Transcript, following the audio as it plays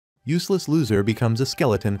Useless loser becomes a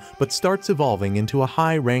skeleton but starts evolving into a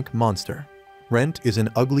high-rank monster. Rent is an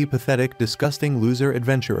ugly, pathetic, disgusting loser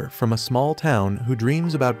adventurer from a small town who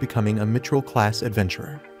dreams about becoming a mithril-class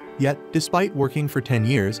adventurer. Yet, despite working for 10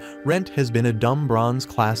 years, Rent has been a dumb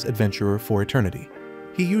bronze-class adventurer for eternity.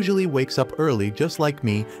 He usually wakes up early just like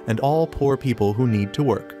me and all poor people who need to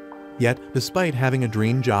work. Yet, despite having a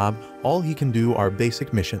dream job, all he can do are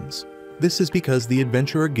basic missions. This is because the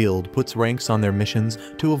Adventurer Guild puts ranks on their missions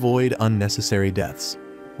to avoid unnecessary deaths.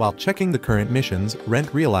 While checking the current missions,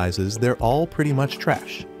 Rent realizes they're all pretty much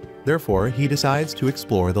trash. Therefore, he decides to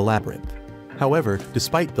explore the labyrinth. However,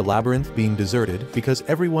 despite the labyrinth being deserted because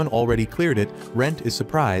everyone already cleared it, Rent is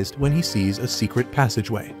surprised when he sees a secret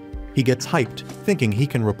passageway. He gets hyped, thinking he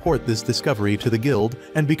can report this discovery to the guild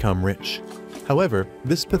and become rich. However,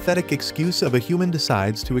 this pathetic excuse of a human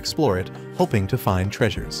decides to explore it, hoping to find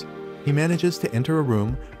treasures. He manages to enter a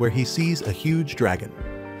room where he sees a huge dragon.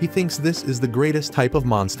 He thinks this is the greatest type of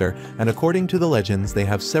monster, and according to the legends they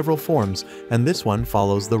have several forms, and this one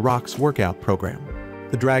follows the Rock's workout program.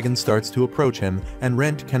 The dragon starts to approach him, and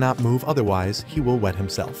Rent cannot move, otherwise he will wet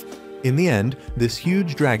himself. In the end, this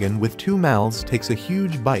huge dragon with 2 mouths takes a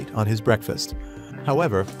huge bite on his breakfast.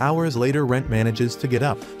 However, hours later Rent manages to get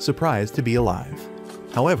up, surprised to be alive.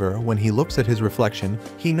 However, when he looks at his reflection,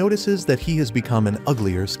 he notices that he has become an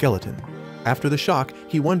uglier skeleton. After the shock,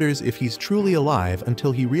 he wonders if he's truly alive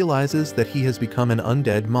until he realizes that he has become an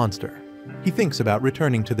undead monster. He thinks about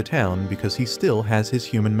returning to the town because he still has his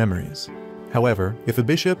human memories. However, if a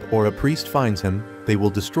bishop or a priest finds him, they will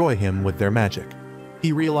destroy him with their magic.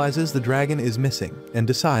 He realizes the dragon is missing and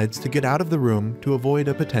decides to get out of the room to avoid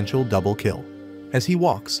a potential double kill. As he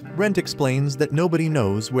walks, Rent explains that nobody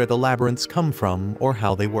knows where the labyrinths come from or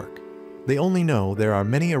how they work. They only know there are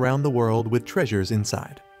many around the world with treasures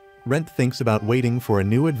inside. Rent thinks about waiting for a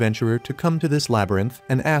new adventurer to come to this labyrinth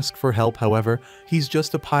and ask for help. However, he's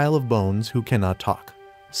just a pile of bones who cannot talk.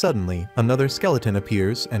 Suddenly, another skeleton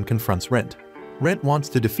appears and confronts Rent. Rent wants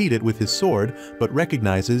to defeat it with his sword, but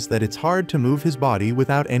recognizes that it's hard to move his body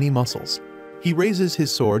without any muscles. He raises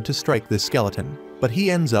his sword to strike this skeleton, but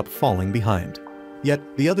he ends up falling behind. Yet,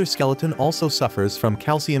 the other skeleton also suffers from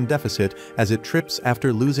calcium deficit as it trips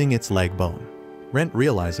after losing its leg bone. Rent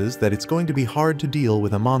realizes that it's going to be hard to deal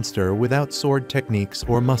with a monster without sword techniques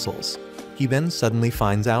or muscles. He then suddenly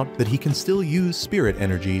finds out that he can still use spirit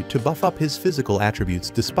energy to buff up his physical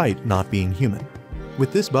attributes despite not being human.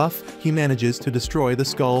 With this buff, he manages to destroy the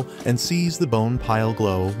skull and sees the bone pile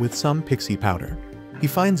glow with some pixie powder. He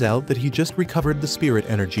finds out that he just recovered the spirit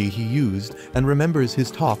energy he used and remembers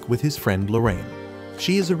his talk with his friend Lorraine.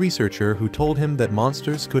 She is a researcher who told him that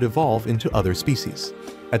monsters could evolve into other species.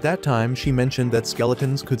 At that time, she mentioned that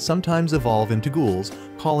skeletons could sometimes evolve into ghouls,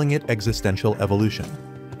 calling it existential evolution.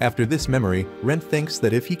 After this memory, Rent thinks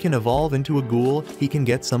that if he can evolve into a ghoul, he can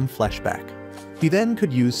get some flesh back. He then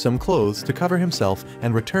could use some clothes to cover himself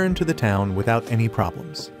and return to the town without any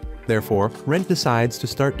problems. Therefore, Rent decides to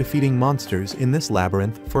start defeating monsters in this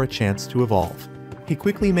labyrinth for a chance to evolve. He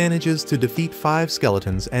quickly manages to defeat 5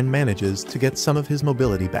 skeletons and manages to get some of his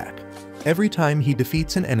mobility back. Every time he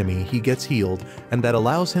defeats an enemy, he gets healed, and that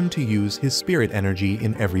allows him to use his spirit energy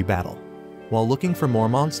in every battle. While looking for more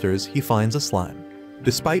monsters, he finds a slime.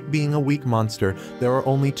 Despite being a weak monster, there are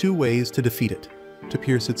only 2 ways to defeat it: to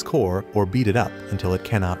pierce its core or beat it up until it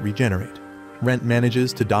cannot regenerate. Rent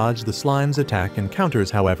manages to dodge the slime's attack and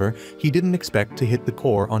counters. However, he didn't expect to hit the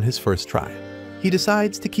core on his first try. He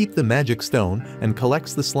decides to keep the magic stone and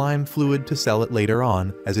collects the slime fluid to sell it later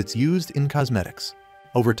on, as it's used in cosmetics.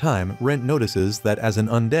 Over time, Rent notices that as an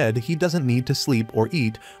undead he doesn't need to sleep or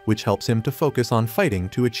eat, which helps him to focus on fighting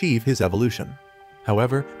to achieve his evolution.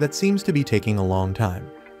 However, that seems to be taking a long time.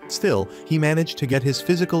 Still, he managed to get his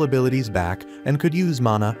physical abilities back and could use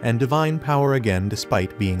mana and divine power again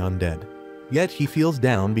despite being undead. Yet he feels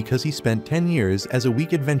down because he spent 10 years as a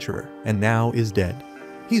weak adventurer and now is dead.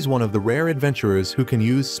 He's one of the rare adventurers who can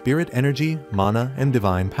use spirit energy, mana, and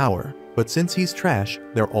divine power, but since he's trash,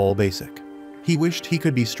 they're all basic. He wished he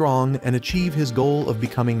could be strong and achieve his goal of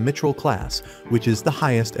becoming mithril class, which is the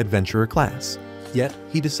highest adventurer class. Yet,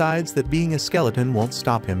 he decides that being a skeleton won't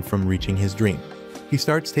stop him from reaching his dream. He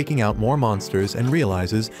starts taking out more monsters and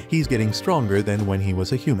realizes he's getting stronger than when he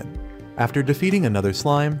was a human. After defeating another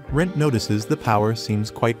slime, Rent notices the power seems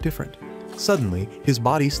quite different. Suddenly, his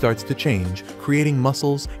body starts to change, creating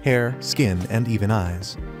muscles, hair, skin, and even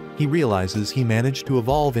eyes. He realizes he managed to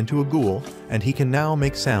evolve into a ghoul, and he can now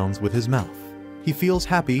make sounds with his mouth. He feels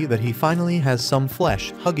happy that he finally has some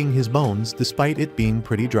flesh hugging his bones despite it being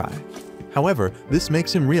pretty dry. However, this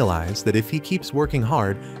makes him realize that if he keeps working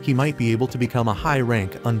hard, he might be able to become a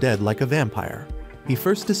high-rank undead like a vampire. He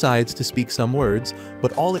first decides to speak some words,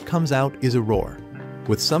 but all it comes out is a roar.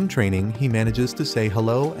 With some training, he manages to say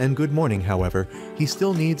hello and good morning. However, he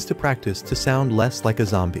still needs to practice to sound less like a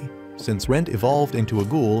zombie. Since Rent evolved into a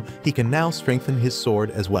ghoul, he can now strengthen his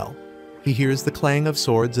sword as well. He hears the clang of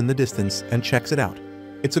swords in the distance and checks it out.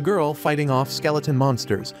 It's a girl fighting off skeleton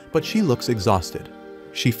monsters, but she looks exhausted.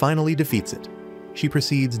 She finally defeats it. She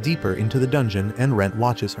proceeds deeper into the dungeon and Rent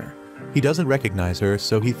watches her. He doesn't recognize her,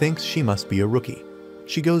 so he thinks she must be a rookie.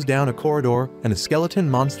 She goes down a corridor and a skeleton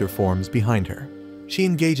monster forms behind her. She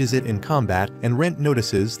engages it in combat and Rent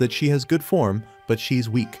notices that she has good form, but she's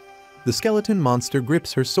weak. The skeleton monster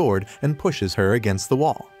grips her sword and pushes her against the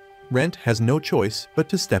wall. Rent has no choice but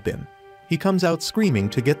to step in. He comes out screaming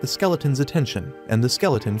to get the skeleton's attention, and the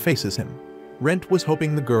skeleton faces him. Rent was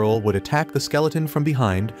hoping the girl would attack the skeleton from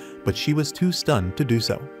behind, but she was too stunned to do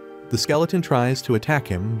so. The skeleton tries to attack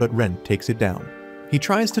him, but Rent takes it down. He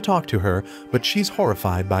tries to talk to her, but she's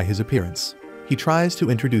horrified by his appearance. He tries to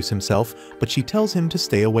introduce himself, but she tells him to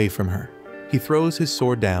stay away from her. He throws his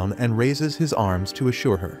sword down and raises his arms to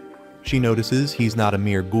assure her. She notices he's not a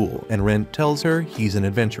mere ghoul, and Rent tells her he's an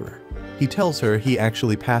adventurer. He tells her he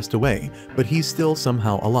actually passed away, but he's still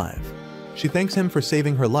somehow alive. She thanks him for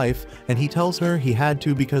saving her life, and he tells her he had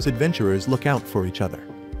to because adventurers look out for each other.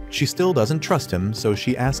 She still doesn't trust him, so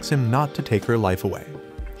she asks him not to take her life away.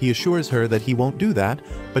 He assures her that he won't do that,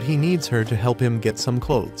 but he needs her to help him get some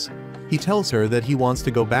clothes. He tells her that he wants to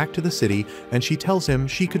go back to the city, and she tells him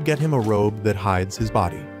she could get him a robe that hides his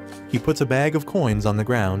body. He puts a bag of coins on the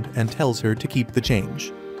ground and tells her to keep the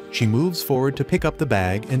change. She moves forward to pick up the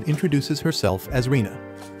bag and introduces herself as Rina.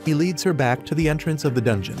 He leads her back to the entrance of the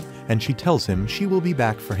dungeon, and she tells him she will be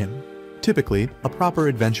back for him. Typically, a proper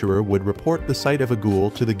adventurer would report the sight of a ghoul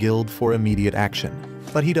to the guild for immediate action,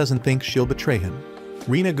 but he doesn't think she'll betray him.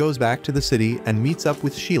 Rina goes back to the city and meets up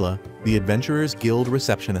with Sheila, the Adventurers Guild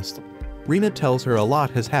receptionist. Rina tells her a lot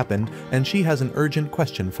has happened and she has an urgent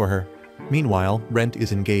question for her. Meanwhile, Rent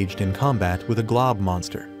is engaged in combat with a glob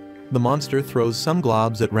monster. The monster throws some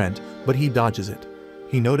globs at Rent, but he dodges it.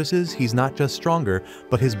 He notices he's not just stronger,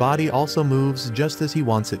 but his body also moves just as he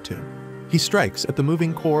wants it to. He strikes at the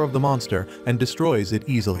moving core of the monster and destroys it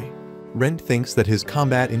easily. Rent thinks that his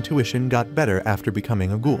combat intuition got better after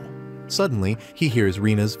becoming a ghoul. Suddenly, he hears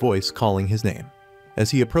Rina's voice calling his name.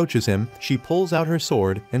 As he approaches him, she pulls out her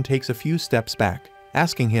sword and takes a few steps back,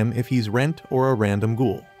 asking him if he's Rent or a random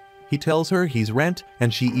ghoul. He tells her he's Rent,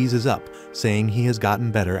 and she eases up, saying he has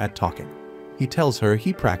gotten better at talking. He tells her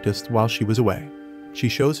he practiced while she was away. She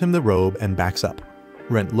shows him the robe and backs up.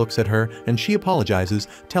 Rent looks at her and she apologizes,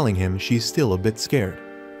 telling him she's still a bit scared.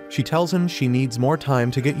 She tells him she needs more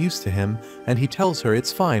time to get used to him, and he tells her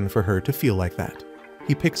it's fine for her to feel like that.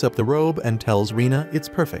 He picks up the robe and tells Rina it's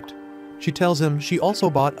perfect. She tells him she also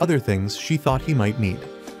bought other things she thought he might need.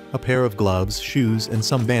 A pair of gloves, shoes, and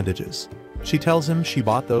some bandages. She tells him she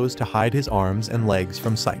bought those to hide his arms and legs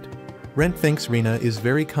from sight. Rent thinks Rina is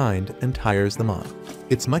very kind and tires them on.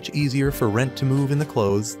 It's much easier for Rent to move in the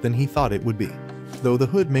clothes than he thought it would be, though the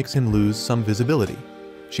hood makes him lose some visibility.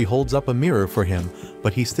 She holds up a mirror for him,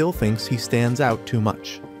 but he still thinks he stands out too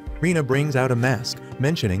much. Rina brings out a mask,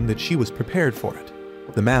 mentioning that she was prepared for it.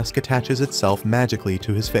 The mask attaches itself magically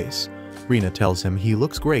to his face. Rina tells him he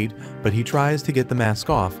looks great, but he tries to get the mask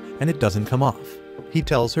off and it doesn't come off. He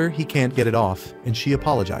tells her he can't get it off, and she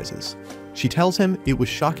apologizes. She tells him it was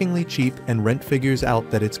shockingly cheap, and Rent figures out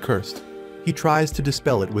that it's cursed. He tries to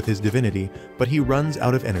dispel it with his divinity, but he runs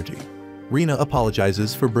out of energy. Rina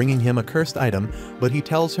apologizes for bringing him a cursed item, but he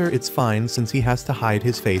tells her it's fine since he has to hide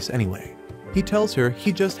his face anyway. He tells her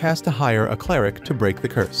he just has to hire a cleric to break the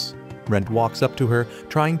curse. Rent walks up to her,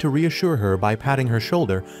 trying to reassure her by patting her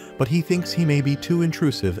shoulder, but he thinks he may be too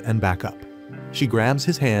intrusive and back up. She grabs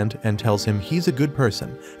his hand and tells him he's a good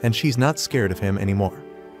person and she's not scared of him anymore.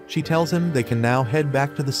 She tells him they can now head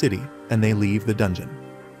back to the city, and they leave the dungeon.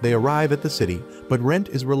 They arrive at the city, but Rent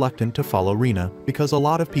is reluctant to follow Rina because a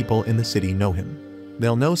lot of people in the city know him.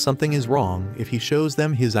 They'll know something is wrong if he shows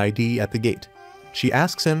them his ID at the gate. She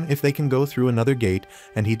asks him if they can go through another gate,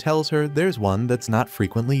 and he tells her there's one that's not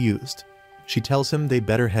frequently used. She tells him they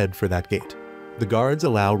better head for that gate. The guards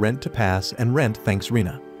allow Rent to pass, and Rent thanks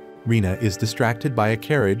Rina. Rina is distracted by a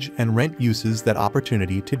carriage, and Rent uses that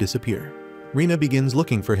opportunity to disappear. Rina begins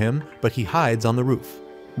looking for him, but he hides on the roof.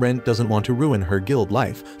 Rent doesn't want to ruin her guild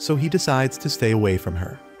life, so he decides to stay away from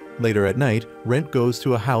her. Later at night, Rent goes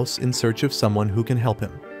to a house in search of someone who can help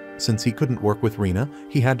him. Since he couldn't work with Rina,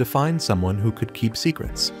 he had to find someone who could keep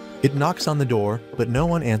secrets. It knocks on the door, but no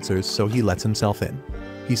one answers, so he lets himself in.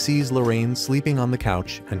 He sees Lorraine sleeping on the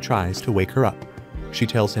couch and tries to wake her up. She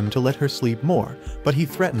tells him to let her sleep more, but he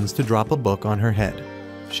threatens to drop a book on her head.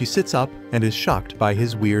 She sits up and is shocked by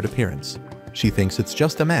his weird appearance. She thinks it's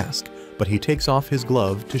just a mask, but he takes off his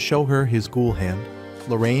glove to show her his ghoul hand.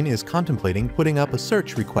 Lorraine is contemplating putting up a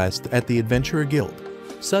search request at the Adventurer Guild.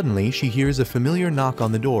 Suddenly, she hears a familiar knock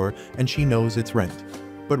on the door and she knows it's Rent.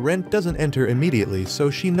 But Rent doesn't enter immediately, so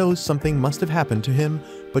she knows something must have happened to him,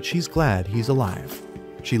 but she's glad he's alive.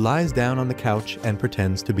 She lies down on the couch and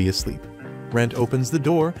pretends to be asleep. Rent opens the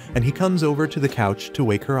door and he comes over to the couch to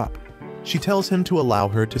wake her up. She tells him to allow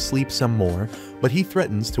her to sleep some more, but he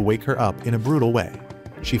threatens to wake her up in a brutal way.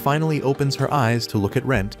 She finally opens her eyes to look at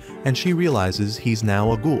Rent, and she realizes he's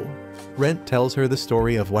now a ghoul. Rent tells her the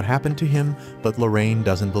story of what happened to him, but Lorraine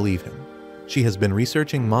doesn't believe him. She has been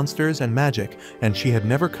researching monsters and magic, and she had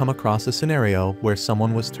never come across a scenario where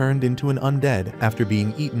someone was turned into an undead after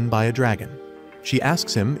being eaten by a dragon. She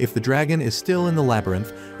asks him if the dragon is still in the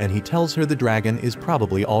labyrinth, and he tells her the dragon is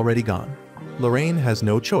probably already gone. Lorraine has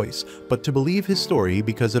no choice but to believe his story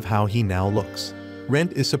because of how he now looks.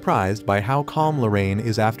 Rent is surprised by how calm Lorraine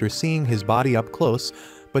is after seeing his body up close,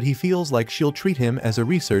 but he feels like she'll treat him as a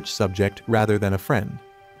research subject rather than a friend.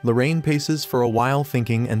 Lorraine paces for a while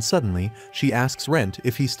thinking, and suddenly, she asks Rent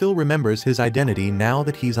if he still remembers his identity now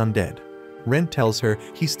that he's undead. Rent tells her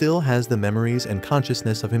he still has the memories and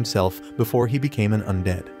consciousness of himself before he became an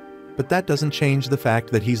undead. But that doesn't change the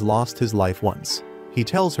fact that he's lost his life once. He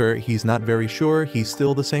tells her he's not very sure he's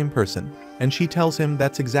still the same person, and she tells him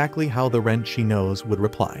that's exactly how the Rent she knows would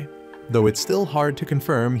reply. Though it's still hard to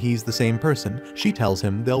confirm he's the same person, she tells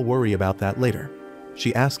him they'll worry about that later.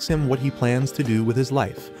 She asks him what he plans to do with his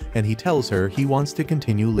life, and he tells her he wants to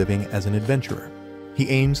continue living as an adventurer. He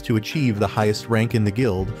aims to achieve the highest rank in the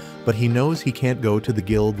guild, but he knows he can't go to the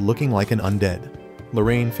guild looking like an undead.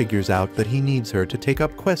 Lorraine figures out that he needs her to take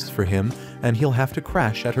up quests for him, and he'll have to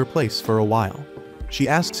crash at her place for a while. She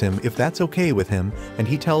asks him if that's okay with him, and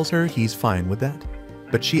he tells her he's fine with that.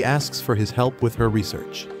 But she asks for his help with her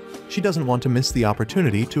research. She doesn't want to miss the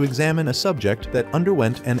opportunity to examine a subject that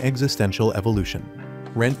underwent an existential evolution.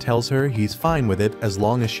 Rent tells her he's fine with it as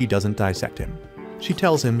long as she doesn't dissect him. She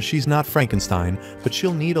tells him she's not Frankenstein, but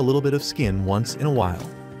she'll need a little bit of skin once in a while.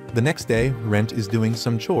 The next day, Rent is doing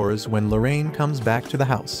some chores when Lorraine comes back to the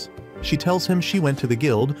house. She tells him she went to the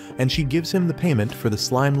guild, and she gives him the payment for the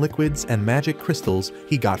slime liquids and magic crystals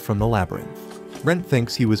he got from the labyrinth. Rent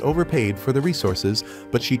thinks he was overpaid for the resources,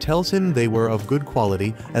 but she tells him they were of good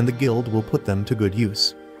quality and the guild will put them to good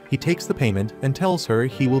use. He takes the payment and tells her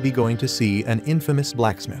he will be going to see an infamous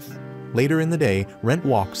blacksmith. Later in the day, Rent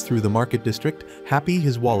walks through the market district, happy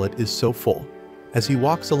his wallet is so full. As he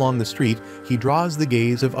walks along the street, he draws the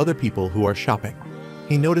gaze of other people who are shopping.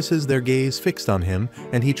 He notices their gaze fixed on him,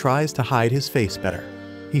 and he tries to hide his face better.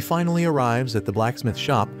 He finally arrives at the blacksmith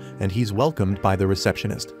shop, and he's welcomed by the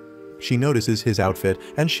receptionist. She notices his outfit,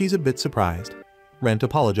 and she's a bit surprised. Rent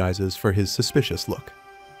apologizes for his suspicious look.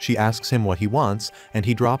 She asks him what he wants, and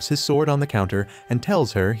he drops his sword on the counter and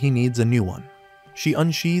tells her he needs a new one. She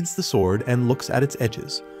unsheathes the sword and looks at its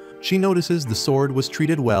edges. She notices the sword was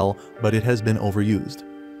treated well, but it has been overused.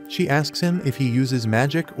 She asks him if he uses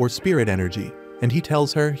magic or spirit energy, and he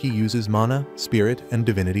tells her he uses mana, spirit, and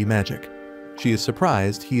divinity magic. She is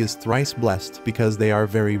surprised he is thrice blessed because they are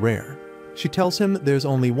very rare. She tells him there's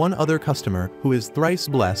only one other customer who is thrice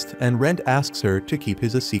blessed, and Rent asks her to keep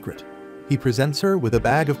his a secret. He presents her with a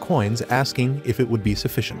bag of coins asking if it would be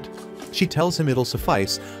sufficient. She tells him it'll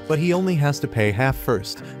suffice, but he only has to pay half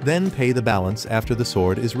first, then pay the balance after the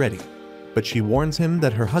sword is ready. But she warns him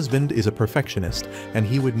that her husband is a perfectionist, and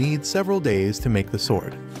he would need several days to make the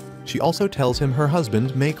sword. She also tells him her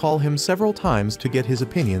husband may call him several times to get his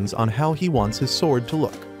opinions on how he wants his sword to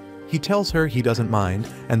look. He tells her he doesn't mind,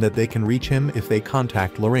 and that they can reach him if they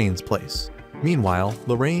contact Lorraine's place. Meanwhile,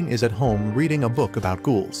 Lorraine is at home reading a book about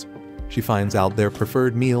ghouls. She finds out their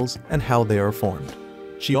preferred meals and how they are formed.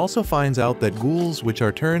 She also finds out that ghouls which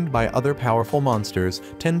are turned by other powerful monsters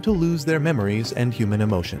tend to lose their memories and human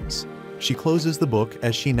emotions. She closes the book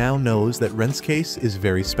as she now knows that Rent's case is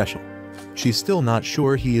very special. She's still not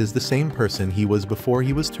sure he is the same person he was before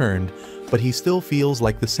he was turned, but he still feels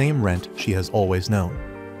like the same Rent she has always known.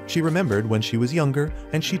 She remembered when she was younger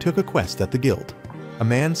and she took a quest at the guild. A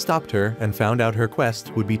man stopped her and found out her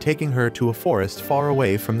quest would be taking her to a forest far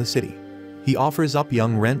away from the city. He offers up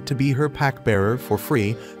young Rent to be her pack-bearer for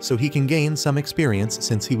free so he can gain some experience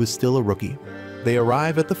since he was still a rookie. They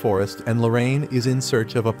arrive at the forest and Lorraine is in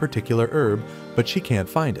search of a particular herb, but she can't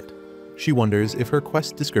find it. She wonders if her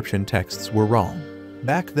quest description texts were wrong.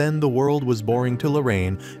 Back then the world was boring to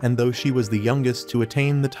Lorraine, and though she was the youngest to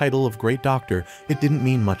attain the title of Great Doctor, it didn't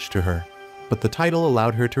mean much to her. but the title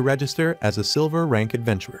allowed her to register as a silver rank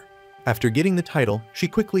adventurer. After getting the title, she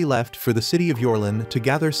quickly left for the city of Yorlin to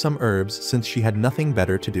gather some herbs since she had nothing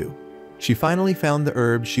better to do. She finally found the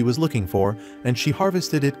herb she was looking for, and she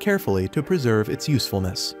harvested it carefully to preserve its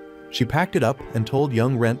usefulness. She packed it up and told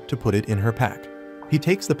young Rent to put it in her pack. He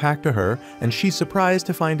takes the pack to her, and she's surprised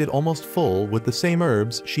to find it almost full with the same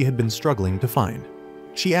herbs she had been struggling to find.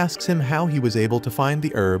 She asks him how he was able to find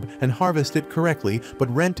the herb and harvest it correctly,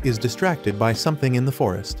 but Rent is distracted by something in the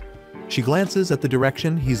forest. She glances at the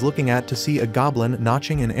direction he's looking at to see a goblin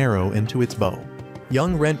notching an arrow into its bow.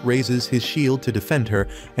 Young Rent raises his shield to defend her,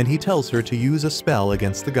 and he tells her to use a spell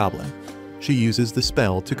against the goblin. She uses the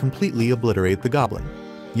spell to completely obliterate the goblin.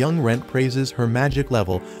 Young Rent praises her magic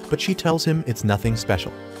level, but she tells him it's nothing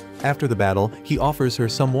special. After the battle, he offers her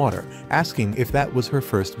some water, asking if that was her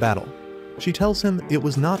first battle. She tells him it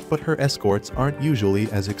was not, but her escorts aren't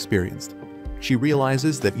usually as experienced. She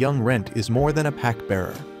realizes that young Rent is more than a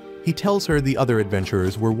pack-bearer. He tells her the other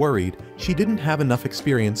adventurers were worried she didn't have enough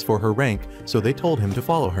experience for her rank, so they told him to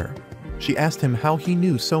follow her. She asked him how he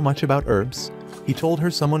knew so much about herbs. He told her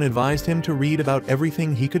someone advised him to read about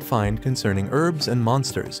everything he could find concerning herbs and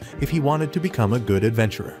monsters if he wanted to become a good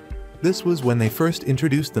adventurer. This was when they first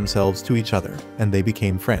introduced themselves to each other, and they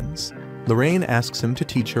became friends. Lorraine asks him to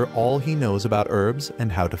teach her all he knows about herbs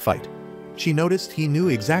and how to fight. She noticed he knew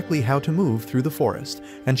exactly how to move through the forest,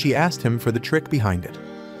 and she asked him for the trick behind it.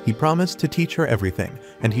 He promised to teach her everything,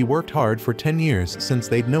 and he worked hard for 10 years since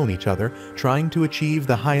they'd known each other, trying to achieve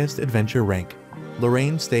the highest adventure rank.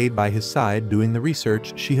 Lorraine stayed by his side doing the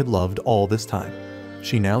research she had loved all this time.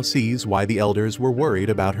 She now sees why the elders were worried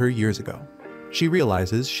about her years ago. She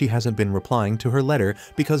realizes she hasn't been replying to her letter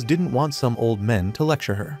because didn't want some old men to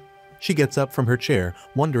lecture her. She gets up from her chair,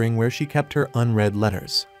 wondering where she kept her unread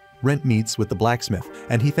letters. Rent meets with the blacksmith,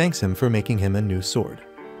 and he thanks him for making him a new sword.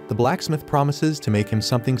 The blacksmith promises to make him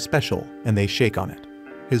something special, and they shake on it.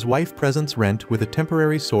 His wife presents Rent with a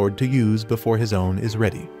temporary sword to use before his own is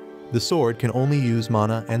ready. The sword can only use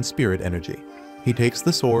mana and spirit energy. He takes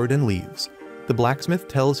the sword and leaves. The blacksmith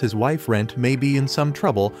tells his wife Rent may be in some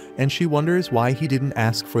trouble, and she wonders why he didn't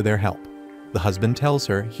ask for their help. The husband tells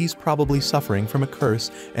her he's probably suffering from a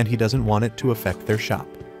curse and he doesn't want it to affect their shop.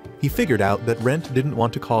 He figured out that Rent didn't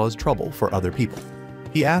want to cause trouble for other people.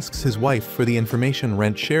 He asks his wife for the information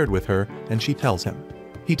Rent shared with her, and she tells him.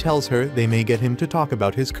 He tells her they may get him to talk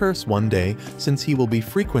about his curse one day since he will be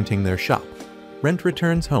frequenting their shop. Rent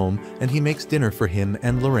returns home and he makes dinner for him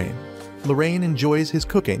and Lorraine. Lorraine enjoys his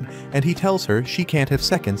cooking, and he tells her she can't have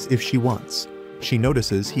seconds if she wants. She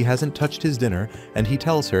notices he hasn't touched his dinner, and he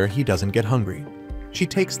tells her he doesn't get hungry. She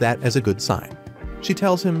takes that as a good sign. She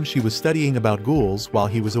tells him she was studying about ghouls while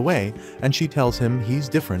he was away, and she tells him he's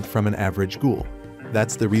different from an average ghoul.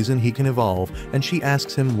 That's the reason he can evolve, and she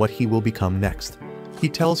asks him what he will become next. He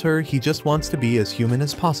tells her he just wants to be as human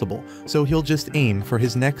as possible, so he'll just aim for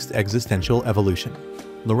his next existential evolution.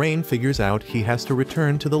 Lorraine figures out he has to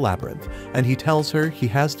return to the labyrinth, and he tells her he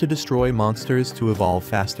has to destroy monsters to evolve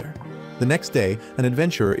faster. The next day, an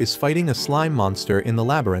adventurer is fighting a slime monster in the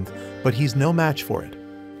labyrinth, but he's no match for it.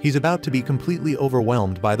 He's about to be completely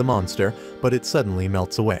overwhelmed by the monster, but it suddenly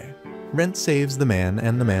melts away. Rent saves the man,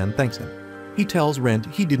 and the man thanks him. He tells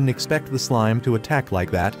Rent he didn't expect the slime to attack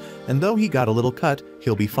like that, and though he got a little cut,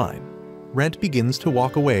 he'll be fine. Rent begins to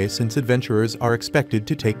walk away since adventurers are expected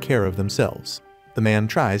to take care of themselves. The man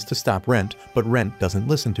tries to stop Rent, but Rent doesn't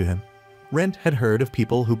listen to him. Rent had heard of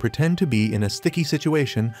people who pretend to be in a sticky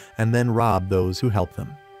situation and then rob those who help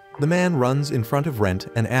them. The man runs in front of Rent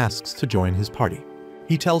and asks to join his party.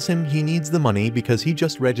 He tells him he needs the money because he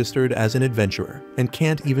just registered as an adventurer and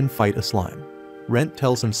can't even fight a slime. Rent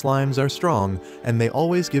tells him slimes are strong and they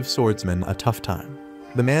always give swordsmen a tough time.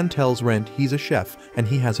 The man tells Rent he's a chef and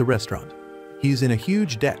he has a restaurant. He's in a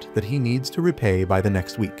huge debt that he needs to repay by the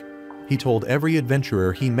next week. He told every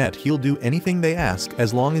adventurer he met he'll do anything they ask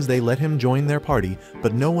as long as they let him join their party,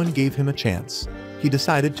 but no one gave him a chance. He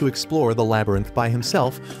decided to explore the labyrinth by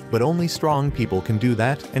himself, but only strong people can do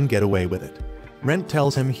that and get away with it. Rent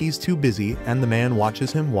tells him he's too busy, and the man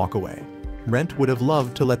watches him walk away. Rent would have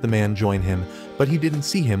loved to let the man join him, but he didn't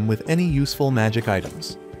see him with any useful magic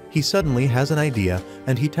items. He suddenly has an idea,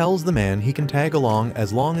 and he tells the man he can tag along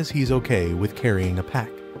as long as he's okay with carrying a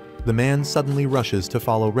pack. The man suddenly rushes to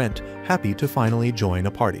follow Rent, happy to finally join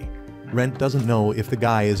a party. Rent doesn't know if the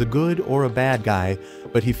guy is a good or a bad guy,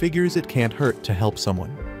 but he figures it can't hurt to help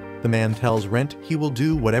someone. The man tells Rent he will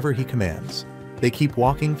do whatever he commands. They keep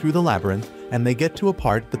walking through the labyrinth, and they get to a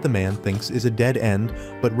part that the man thinks is a dead end,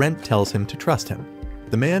 but Rent tells him to trust him.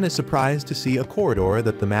 The man is surprised to see a corridor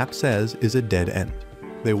that the map says is a dead end.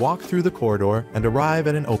 They walk through the corridor and arrive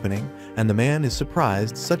at an opening, and the man is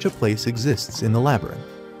surprised such a place exists in the labyrinth.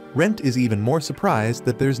 Rent is even more surprised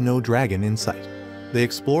that there's no dragon in sight. They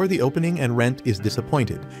explore the opening and Rent is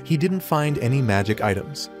disappointed. He didn't find any magic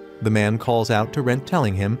items. The man calls out to Rent,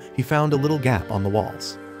 telling him he found a little gap on the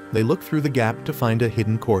walls. They look through the gap to find a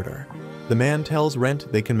hidden corridor. The man tells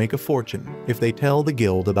Rent they can make a fortune if they tell the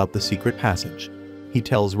guild about the secret passage. He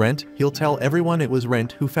tells Rent he'll tell everyone it was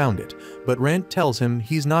Rent who found it, but Rent tells him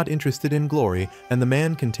he's not interested in glory and the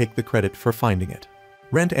man can take the credit for finding it.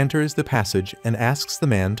 Rent enters the passage and asks the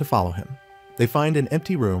man to follow him. They find an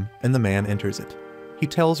empty room and the man enters it. He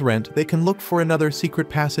tells Rent they can look for another secret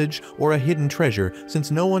passage or a hidden treasure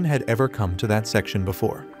since no one had ever come to that section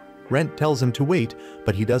before. Rent tells him to wait,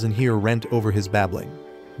 but he doesn't hear Rent over his babbling.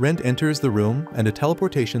 Rent enters the room and a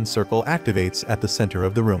teleportation circle activates at the center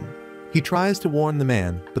of the room. He tries to warn the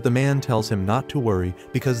man, but the man tells him not to worry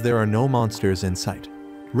because there are no monsters in sight.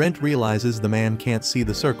 Rent realizes the man can't see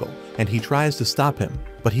the circle, and he tries to stop him,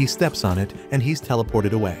 but he steps on it and he's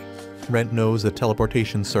teleported away. Rent knows a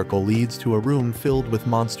teleportation circle leads to a room filled with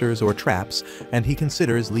monsters or traps, and he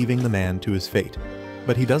considers leaving the man to his fate.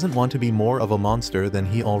 But he doesn't want to be more of a monster than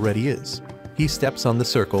he already is. He steps on the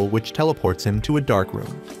circle, which teleports him to a dark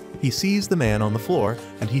room. He sees the man on the floor,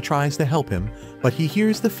 and he tries to help him, but he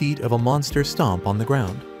hears the feet of a monster stomp on the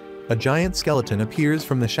ground. A giant skeleton appears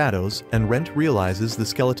from the shadows, and Rent realizes the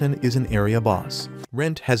skeleton is an area boss.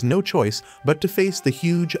 Rent has no choice but to face the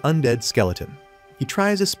huge undead skeleton. He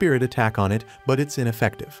tries a spirit attack on it, but it's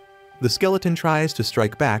ineffective. The skeleton tries to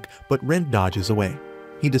strike back, but Rent dodges away.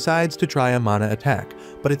 He decides to try a mana attack,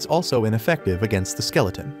 but it's also ineffective against the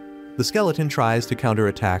skeleton. The skeleton tries to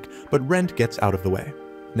counterattack, but Rent gets out of the way.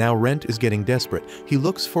 Now Rent is getting desperate. He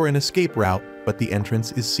looks for an escape route, but the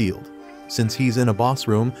entrance is sealed. Since he's in a boss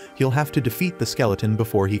room, he'll have to defeat the skeleton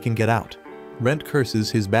before he can get out. Rent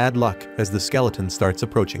curses his bad luck as the skeleton starts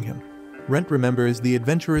approaching him. Rent remembers the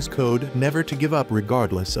adventurer's code never to give up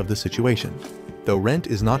regardless of the situation. Though Rent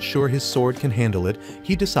is not sure his sword can handle it,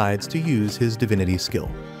 he decides to use his divinity skill.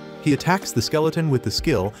 He attacks the skeleton with the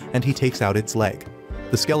skill and he takes out its leg.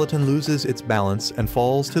 The skeleton loses its balance and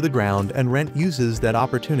falls to the ground, and Rent uses that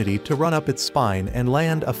opportunity to run up its spine and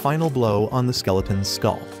land a final blow on the skeleton's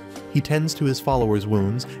skull. He tends to his follower's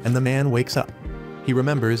wounds and the man wakes up. He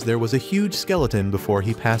remembers there was a huge skeleton before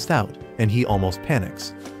he passed out, and he almost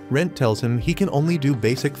panics. Rent tells him he can only do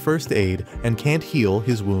basic first aid and can't heal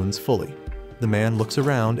his wounds fully. The man looks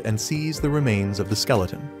around and sees the remains of the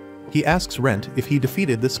skeleton. He asks Rent if he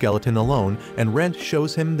defeated the skeleton alone, and Rent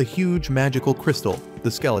shows him the huge magical crystal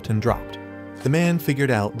the skeleton dropped. The man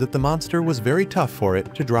figured out that the monster was very tough for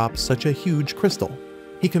it to drop such a huge crystal.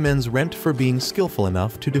 He commends Rent for being skillful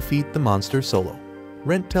enough to defeat the monster solo.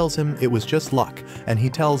 Rent tells him it was just luck, and he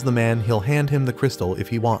tells the man he'll hand him the crystal if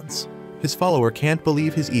he wants. His follower can't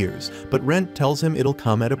believe his ears, but Rent tells him it'll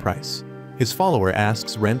come at a price. His follower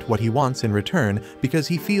asks Rent what he wants in return because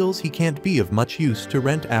he feels he can't be of much use to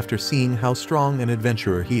Rent after seeing how strong an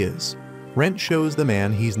adventurer he is. Rent shows the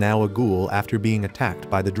man he's now a ghoul after being attacked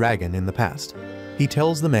by the dragon in the past. He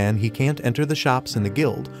tells the man he can't enter the shops in the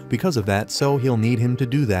guild because of that, so he'll need him to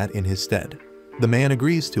do that in his stead. The man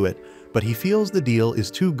agrees to it, but he feels the deal is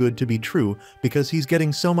too good to be true because he's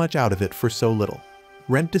getting so much out of it for so little.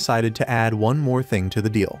 Rent decided to add one more thing to the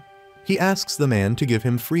deal. He asks the man to give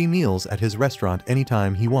him free meals at his restaurant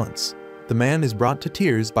anytime he wants. The man is brought to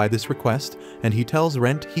tears by this request, and he tells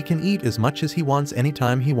Rent he can eat as much as he wants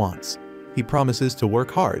anytime he wants. He promises to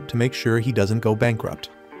work hard to make sure he doesn't go bankrupt.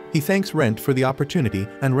 He thanks Rent for the opportunity,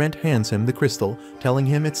 and Rent hands him the crystal, telling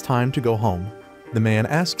him it's time to go home. The man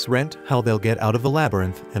asks Rent how they'll get out of the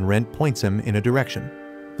labyrinth, and Rent points him in a direction.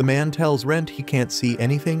 The man tells Rent he can't see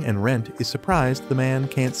anything, and Rent is surprised the man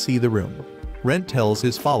can't see the room. Rent tells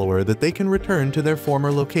his follower that they can return to their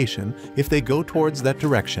former location if they go towards that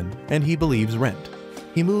direction, and he believes Rent.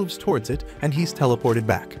 He moves towards it, and he's teleported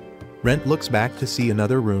back. Rent looks back to see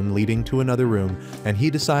another room leading to another room, and he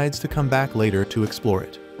decides to come back later to explore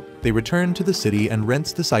it. They return to the city, and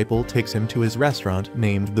Rent's disciple takes him to his restaurant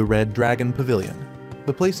named the Red Dragon Pavilion.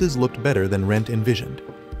 The places looked better than Rent envisioned.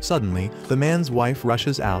 Suddenly, the man's wife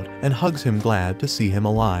rushes out and hugs him, glad to see him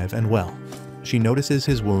alive and well. She notices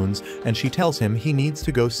his wounds, and she tells him he needs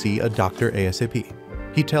to go see a doctor ASAP.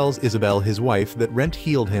 He tells Isabel, his wife, that Rent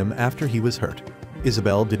healed him after he was hurt.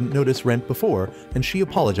 Isabel didn't notice Rent before, and she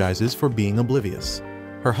apologizes for being oblivious.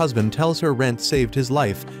 Her husband tells her Rent saved his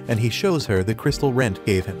life, and he shows her the crystal Rent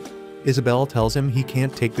gave him. Isabel tells him he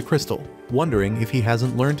can't take the crystal, wondering if he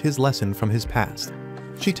hasn't learned his lesson from his past.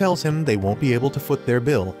 She tells him they won't be able to foot their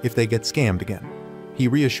bill if they get scammed again. He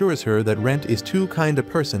reassures her that Rent is too kind a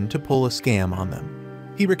person to pull a scam on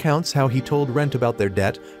them. He recounts how he told Rent about their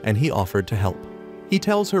debt and he offered to help. He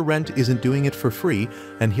tells her Rent isn't doing it for free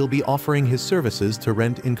and he'll be offering his services to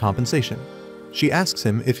Rent in compensation. She asks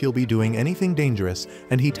him if he'll be doing anything dangerous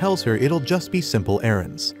and he tells her it'll just be simple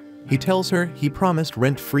errands. He tells her he promised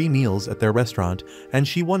Rent free meals at their restaurant and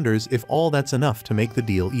she wonders if all that's enough to make the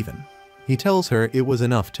deal even. He tells her it was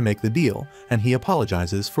enough to make the deal and he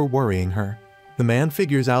apologizes for worrying her. The man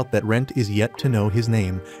figures out that Rent is yet to know his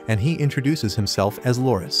name and he introduces himself as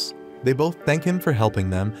Loris. They both thank him for helping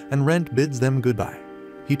them and Rent bids them goodbye.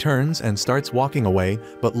 He turns and starts walking away,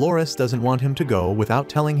 but Loris doesn't want him to go without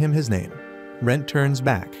telling him his name. Rent turns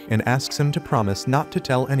back and asks him to promise not to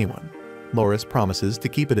tell anyone. Loris promises to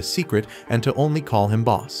keep it a secret and to only call him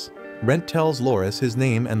boss. Rent tells Loris his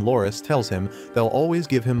name and Loris tells him they'll always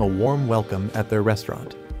give him a warm welcome at their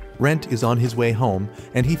restaurant. Rent is on his way home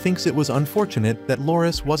and he thinks it was unfortunate that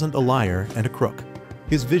Loris wasn't a liar and a crook.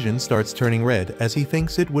 His vision starts turning red as he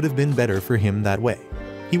thinks it would have been better for him that way.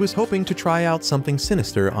 He was hoping to try out something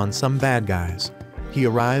sinister on some bad guys. He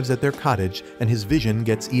arrives at their cottage and his vision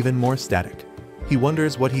gets even more static. He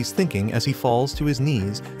wonders what he's thinking as he falls to his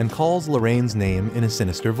knees and calls Lorraine's name in a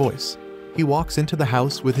sinister voice. He walks into the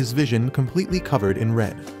house with his vision completely covered in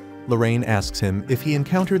red. Lorraine asks him if he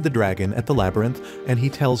encountered the dragon at the labyrinth and he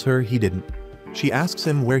tells her he didn't. She asks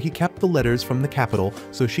him where he kept the letters from the capital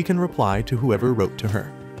so she can reply to whoever wrote to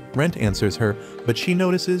her. Rent answers her, but she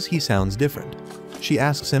notices he sounds different. She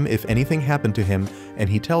asks him if anything happened to him and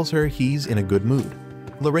he tells her he's in a good mood.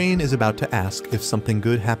 Lorraine is about to ask if something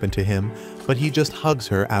good happened to him, but he just hugs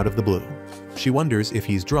her out of the blue. She wonders if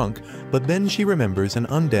he's drunk, but then she remembers an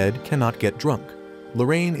undead cannot get drunk.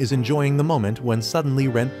 Lorraine is enjoying the moment when suddenly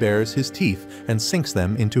Rent bares his teeth and sinks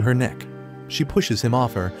them into her neck. She pushes him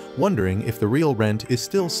off her, wondering if the real Rent is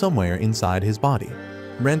still somewhere inside his body.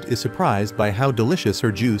 Rent is surprised by how delicious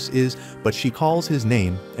her juice is, but she calls his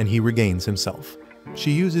name and he regains himself.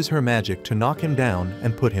 She uses her magic to knock him down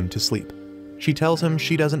and put him to sleep. She tells him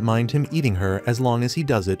she doesn't mind him eating her as long as he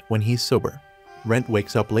does it when he's sober. Rent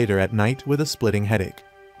wakes up later at night with a splitting headache.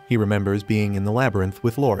 He remembers being in the labyrinth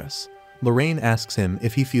with Loris. Lorraine asks him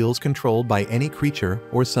if he feels controlled by any creature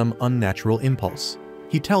or some unnatural impulse.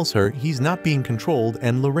 He tells her he's not being controlled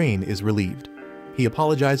and Lorraine is relieved. He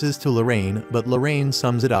apologizes to Lorraine, but Lorraine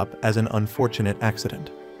sums it up as an unfortunate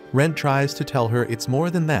accident. Rent tries to tell her it's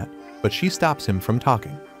more than that, but she stops him from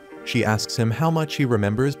talking. She asks him how much he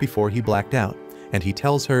remembers before he blacked out, and he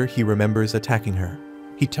tells her he remembers attacking her.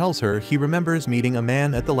 He tells her he remembers meeting a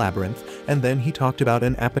man at the labyrinth, and then he talked about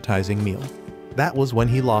an appetizing meal. That was when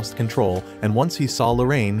he lost control, and once he saw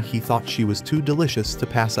Lorraine, he thought she was too delicious to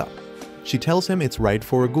pass up. She tells him it's right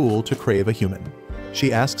for a ghoul to crave a human.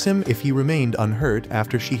 She asks him if he remained unhurt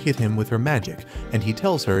after she hit him with her magic, and he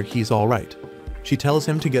tells her he's all right. She tells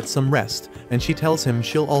him to get some rest, and she tells him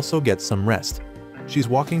she'll also get some rest. She's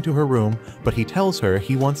walking to her room, but he tells her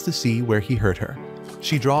he wants to see where he hurt her.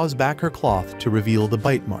 She draws back her cloth to reveal the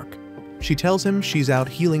bite mark. She tells him she's out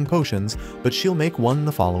healing potions, but she'll make one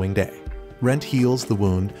the following day. Rent heals the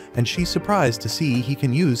wound, and she's surprised to see he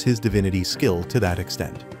can use his divinity skill to that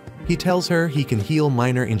extent. He tells her he can heal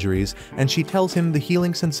minor injuries, and she tells him the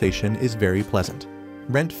healing sensation is very pleasant.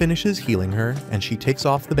 Rent finishes healing her, and she takes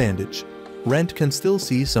off the bandage. Rent can still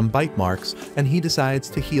see some bite marks, and he decides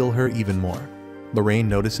to heal her even more. Lorraine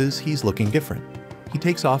notices he's looking different. He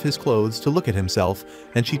takes off his clothes to look at himself,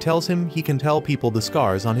 and she tells him he can tell people the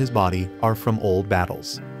scars on his body are from old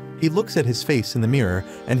battles. He looks at his face in the mirror,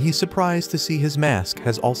 and he's surprised to see his mask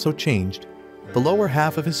has also changed. The lower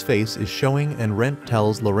half of his face is showing, and Rent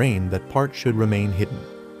tells Lorraine that part should remain hidden.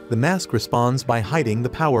 The mask responds by hiding the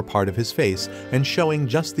power part of his face and showing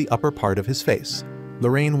just the upper part of his face.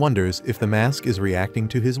 Lorraine wonders if the mask is reacting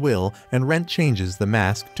to his will, and Rent changes the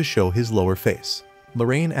mask to show his lower face.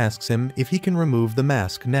 Lorraine asks him if he can remove the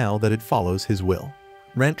mask now that it follows his will.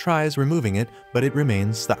 Rent tries removing it, but it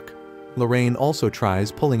remains stuck. Lorraine also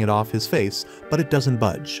tries pulling it off his face, but it doesn't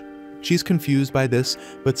budge. She's confused by this,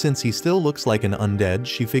 but since he still looks like an undead,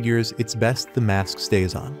 she figures it's best the mask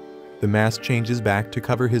stays on. The mask changes back to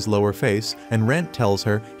cover his lower face, and Rent tells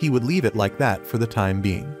her he would leave it like that for the time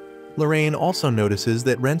being. Lorraine also notices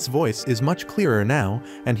that Rent's voice is much clearer now,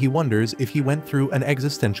 and he wonders if he went through an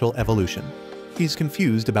existential evolution. He's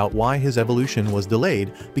confused about why his evolution was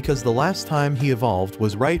delayed, because the last time he evolved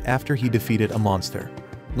was right after he defeated a monster.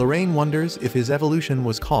 Lorraine wonders if his evolution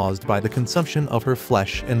was caused by the consumption of her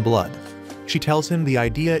flesh and blood. She tells him the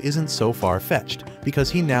idea isn't so far-fetched, because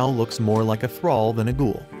he now looks more like a thrall than a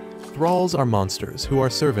ghoul. Thralls are monsters who are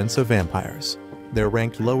servants of vampires. They're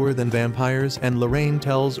ranked lower than vampires, and Lorraine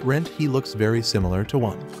tells Rent he looks very similar to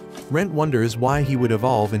one. Rent wonders why he would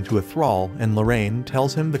evolve into a thrall, and Lorraine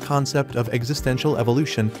tells him the concept of existential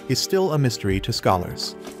evolution is still a mystery to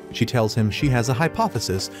scholars. She tells him she has a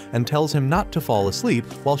hypothesis and tells him not to fall asleep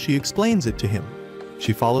while she explains it to him.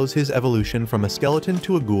 She follows his evolution from a skeleton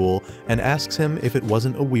to a ghoul and asks him if it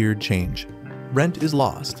wasn't a weird change. Rent is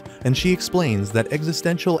lost, and she explains that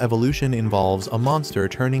existential evolution involves a monster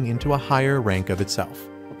turning into a higher rank of itself.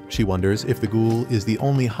 She wonders if the ghoul is the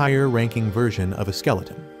only higher-ranking version of a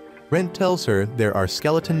skeleton. Rent tells her there are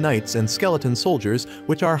skeleton knights and skeleton soldiers,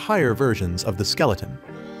 which are higher versions of the skeleton.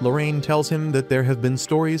 Lorraine tells him that there have been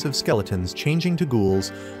stories of skeletons changing to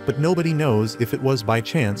ghouls, but nobody knows if it was by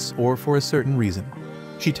chance or for a certain reason.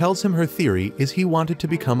 She tells him her theory is he wanted to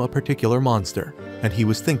become a particular monster, and he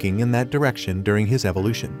was thinking in that direction during his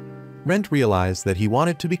evolution. Rent realized that he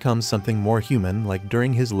wanted to become something more human, like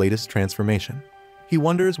during his latest transformation. He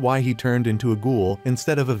wonders why he turned into a ghoul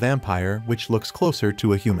instead of a vampire, which looks closer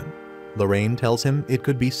to a human. Lorraine tells him it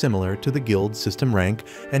could be similar to the guild system rank,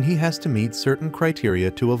 and he has to meet certain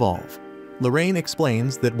criteria to evolve. Lorraine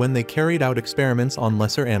explains that when they carried out experiments on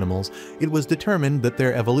lesser animals, it was determined that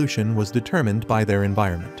their evolution was determined by their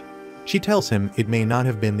environment. She tells him it may not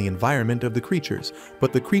have been the environment of the creatures,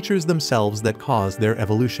 but the creatures themselves that caused their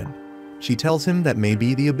evolution. She tells him that may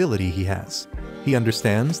be the ability he has. He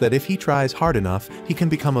understands that if he tries hard enough, he can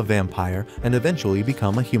become a vampire and eventually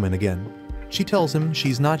become a human again. She tells him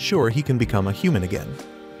she's not sure he can become a human again.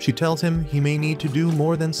 She tells him he may need to do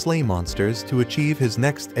more than slay monsters to achieve his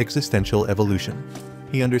next existential evolution.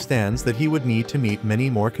 He understands that he would need to meet many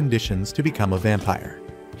more conditions to become a vampire.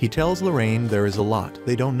 He tells Lorraine there is a lot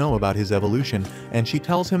they don't know about his evolution, and she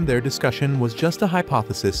tells him their discussion was just a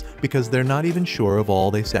hypothesis because they're not even sure of all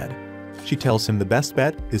they said. She tells him the best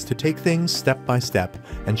bet is to take things step by step,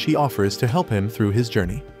 and she offers to help him through his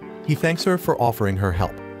journey. He thanks her for offering her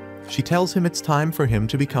help. She tells him it's time for him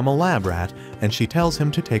to become a lab rat, and she tells him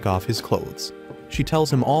to take off his clothes. She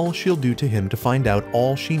tells him all she'll do to him to find out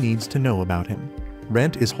all she needs to know about him.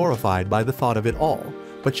 Rent is horrified by the thought of it all,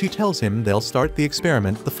 but she tells him they'll start the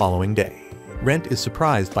experiment the following day. Rent is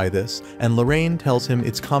surprised by this, and Lorraine tells him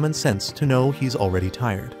it's common sense to know he's already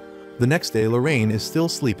tired. The next day, Lorraine is still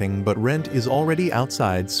sleeping, but Rent is already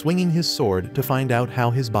outside swinging his sword to find out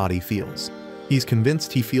how his body feels. He's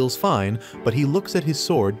convinced he feels fine, but he looks at his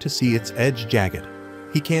sword to see its edge jagged.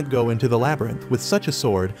 He can't go into the labyrinth with such a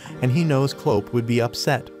sword, and he knows Clope would be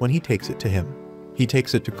upset when he takes it to him. He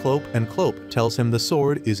takes it to Clope, and Clope tells him the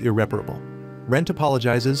sword is irreparable. Rent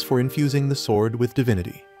apologizes for infusing the sword with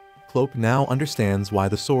divinity. Clope now understands why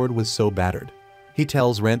the sword was so battered. He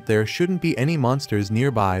tells Rent there shouldn't be any monsters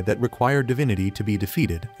nearby that require divinity to be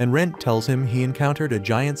defeated, and Rent tells him he encountered a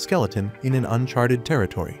giant skeleton in an uncharted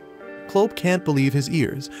territory. Clope can't believe his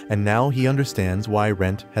ears, and now he understands why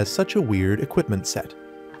Rent has such a weird equipment set.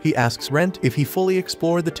 He asks Rent if he fully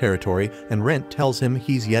explored the territory, and Rent tells him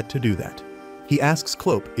he's yet to do that. He asks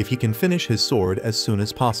Clope if he can finish his sword as soon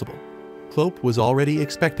as possible. Clope was already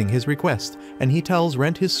expecting his request, and he tells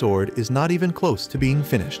Rent his sword is not even close to being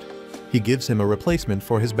finished. He gives him a replacement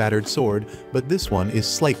for his battered sword, but this one is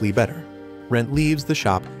slightly better. Rent leaves the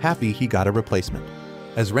shop, happy he got a replacement.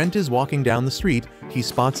 As Rent is walking down the street, he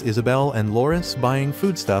spots Isabel and Loris buying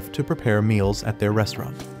foodstuff to prepare meals at their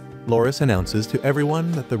restaurant. Loris announces to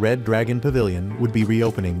everyone that the Red Dragon Pavilion would be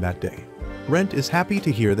reopening that day. Rent is happy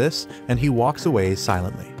to hear this, and he walks away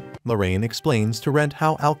silently. Lorraine explains to Rent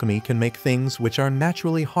how alchemy can make things which are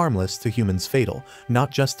naturally harmless to humans fatal,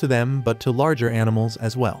 not just to them but to larger animals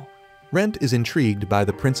as well. Rent is intrigued by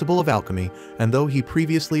the principle of alchemy, and though he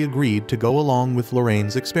previously agreed to go along with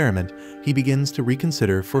Lorraine's experiment, he begins to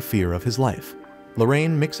reconsider for fear of his life.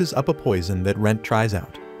 Lorraine mixes up a poison that Rent tries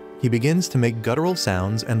out. He begins to make guttural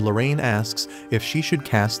sounds, and Lorraine asks if she should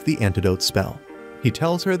cast the antidote spell. He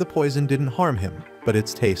tells her the poison didn't harm him, but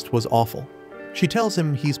its taste was awful. She tells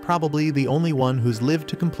him he's probably the only one who's lived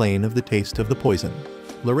to complain of the taste of the poison.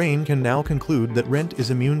 Lorraine can now conclude that Rent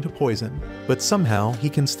is immune to poison, but somehow he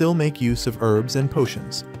can still make use of herbs and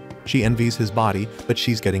potions. She envies his body, but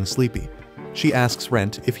she's getting sleepy. She asks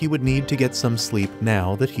Rent if he would need to get some sleep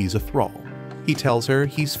now that he's a thrall. He tells her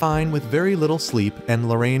he's fine with very little sleep, and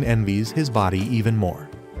Lorraine envies his body even more.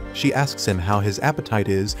 She asks him how his appetite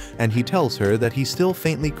is, and he tells her that he still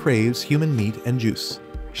faintly craves human meat and juice.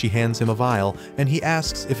 She hands him a vial, and he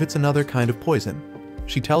asks if it's another kind of poison.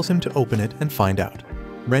 She tells him to open it and find out.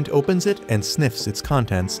 Rent opens it and sniffs its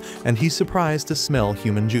contents, and he's surprised to smell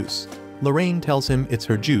human juice. Lorraine tells him it's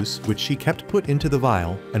her juice, which she kept put into the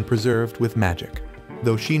vial and preserved with magic.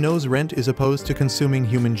 Though she knows Rent is opposed to consuming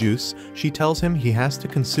human juice, she tells him he has to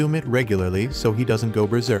consume it regularly so he doesn't go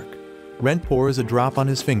berserk. Rent pours a drop on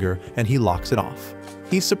his finger and he locks it off.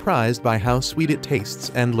 He's surprised by how sweet it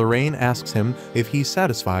tastes, and Lorraine asks him if he's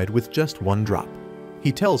satisfied with just one drop.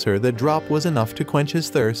 He tells her that drop was enough to quench his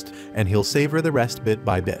thirst and he'll savor the rest bit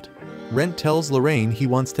by bit. Rent tells Lorraine he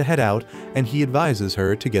wants to head out and he advises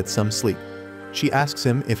her to get some sleep. She asks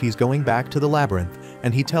him if he's going back to the labyrinth,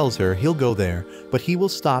 and he tells her he'll go there, but he will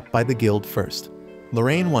stop by the guild first.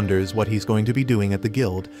 Lorraine wonders what he's going to be doing at the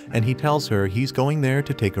guild, and he tells her he's going there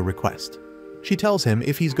to take a request. She tells him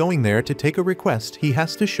if he's going there to take a request, he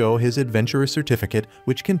has to show his adventurer certificate,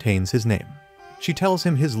 which contains his name. She tells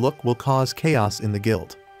him his look will cause chaos in the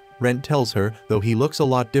guild. Rent tells her, though he looks a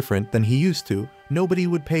lot different than he used to, nobody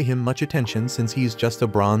would pay him much attention since he's just a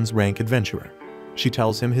bronze rank adventurer. She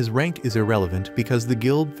tells him his rank is irrelevant because the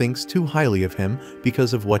guild thinks too highly of him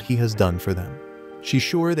because of what he has done for them. She's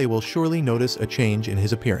sure they will surely notice a change in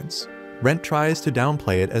his appearance. Rent tries to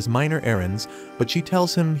downplay it as minor errands, but she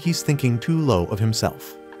tells him he's thinking too low of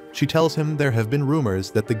himself. She tells him there have been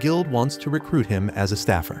rumors that the guild wants to recruit him as a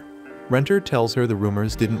staffer. Renter tells her the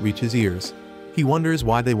rumors didn't reach his ears. He wonders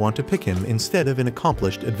why they want to pick him instead of an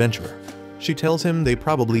accomplished adventurer. She tells him they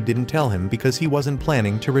probably didn't tell him because he wasn't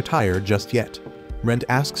planning to retire just yet. Rent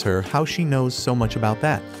asks her how she knows so much about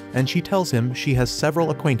that, and she tells him she has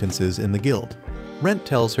several acquaintances in the guild. Rent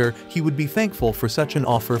tells her he would be thankful for such an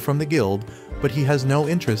offer from the guild, but he has no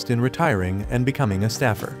interest in retiring and becoming a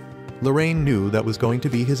staffer. Lorraine knew that was going to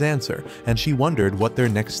be his answer, and she wondered what their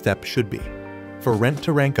next step should be. For Rent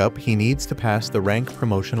to rank up, he needs to pass the rank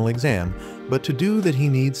promotional exam, but to do that he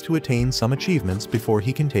needs to attain some achievements before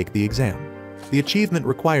he can take the exam. The achievement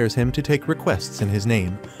requires him to take requests in his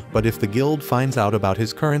name, but if the guild finds out about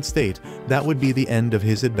his current state, that would be the end of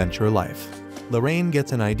his adventure life. Lorraine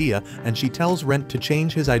gets an idea and she tells Rent to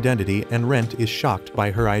change his identity, and Rent is shocked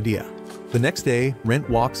by her idea. The next day, Rent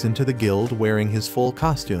walks into the guild wearing his full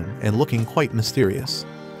costume and looking quite mysterious.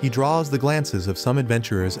 He draws the glances of some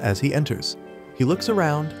adventurers as he enters. He looks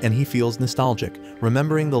around and he feels nostalgic,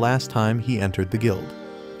 remembering the last time he entered the guild.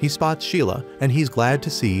 He spots Sheila and he's glad to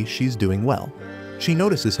see she's doing well. She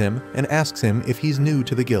notices him and asks him if he's new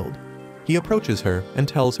to the guild. He approaches her and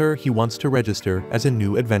tells her he wants to register as a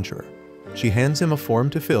new adventurer. She hands him a form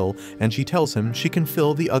to fill and she tells him she can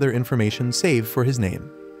fill the other information saved for his name.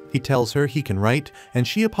 He tells her he can write and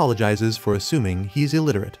she apologizes for assuming he's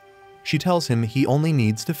illiterate. She tells him he only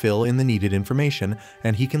needs to fill in the needed information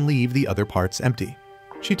and he can leave the other parts empty.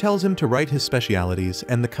 She tells him to write his specialities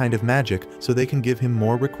and the kind of magic so they can give him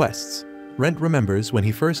more requests. Rent remembers when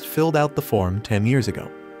he first filled out the form 10 years ago.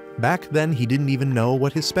 Back then he didn't even know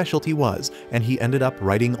what his specialty was and he ended up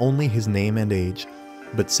writing only his name and age.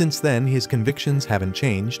 But since then his convictions haven't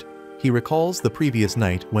changed. He recalls the previous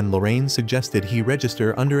night when Lorraine suggested he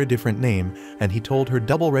register under a different name and he told her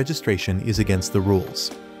double registration is against the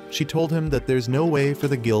rules. She told him that there's no way for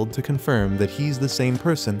the guild to confirm that he's the same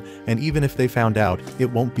person, and even if they found out,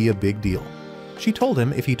 it won't be a big deal. She told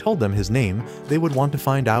him if he told them his name, they would want to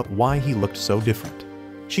find out why he looked so different.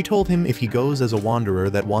 She told him if he goes as a wanderer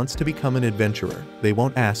that wants to become an adventurer, they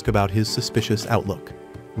won't ask about his suspicious outlook.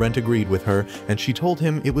 Rent agreed with her, and she told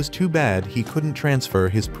him it was too bad he couldn't transfer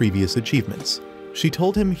his previous achievements. She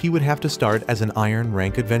told him he would have to start as an iron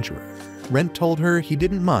rank adventurer. Rent told her he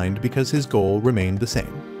didn't mind because his goal remained the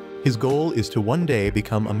same. His goal is to one day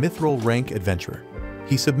become a mithril rank adventurer.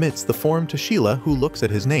 He submits the form to Sheila, who looks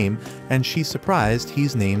at his name, and she's surprised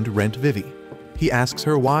he's named Rent Vivi. He asks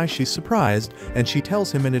her why she's surprised, and she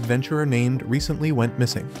tells him an adventurer named recently went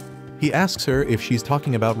missing. He asks her if she's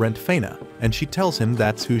talking about Rent Faina, and she tells him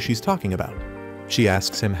that's who she's talking about. She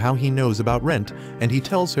asks him how he knows about Rent, and he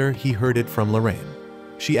tells her he heard it from Lorraine.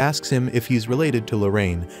 She asks him if he's related to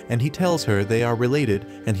Lorraine, and he tells her they are related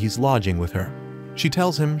and he's lodging with her. She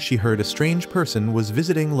tells him she heard a strange person was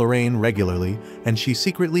visiting Lorraine regularly and she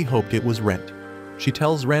secretly hoped it was Rent. She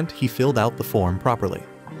tells Rent he filled out the form properly.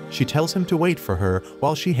 She tells him to wait for her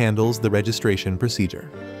while she handles the registration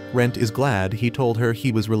procedure. Rent is glad he told her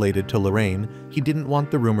he was related to Lorraine. He didn't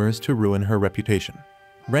want the rumors to ruin her reputation.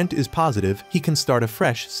 Rent is positive he can start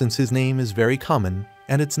afresh since his name is very common,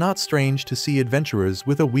 and it's not strange to see adventurers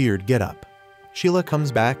with a weird getup. Sheila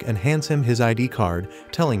comes back and hands him his ID card,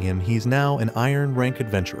 telling him he's now an iron rank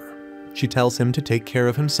adventurer. She tells him to take care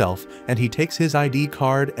of himself, and he takes his ID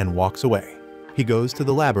card and walks away. He goes to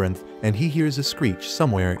the labyrinth, and he hears a screech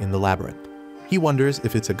somewhere in the labyrinth. He wonders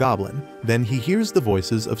if it's a goblin. Then he hears the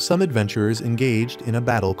voices of some adventurers engaged in a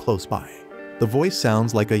battle close by. The voice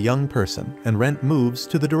sounds like a young person, and Rent moves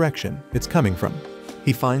to the direction it's coming from.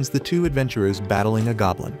 He finds the two adventurers battling a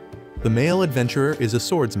goblin. The male adventurer is a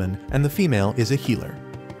swordsman and the female is a healer.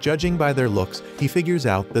 Judging by their looks, he figures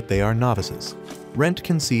out that they are novices. Rent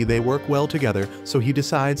can see they work well together, so he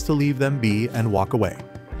decides to leave them be and walk away.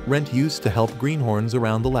 Rent used to help greenhorns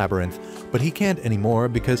around the labyrinth, but he can't anymore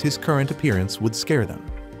because his current appearance would scare them.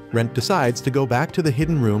 Rent decides to go back to the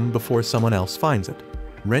hidden room before someone else finds it.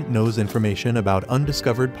 Rent knows information about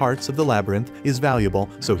undiscovered parts of the labyrinth is valuable,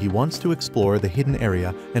 so he wants to explore the hidden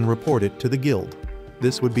area and report it to the guild.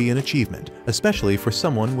 This would be an achievement, especially for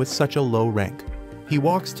someone with such a low rank. He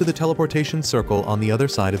walks to the teleportation circle on the other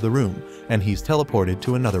side of the room, and he's teleported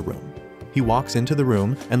to another room. He walks into the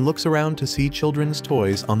room and looks around to see children's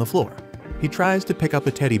toys on the floor. He tries to pick up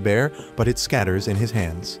a teddy bear, but it scatters in his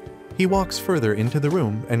hands. He walks further into the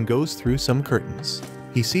room and goes through some curtains.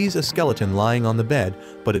 He sees a skeleton lying on the bed,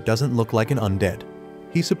 but it doesn't look like an undead.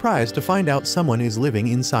 He's surprised to find out someone is living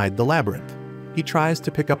inside the labyrinth. He tries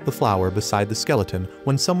to pick up the flower beside the skeleton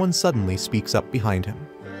when someone suddenly speaks up behind him.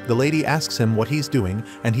 The lady asks him what he's doing,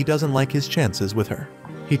 and he doesn't like his chances with her.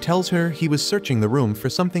 He tells her he was searching the room for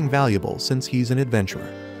something valuable since he's an adventurer.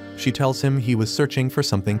 She tells him he was searching for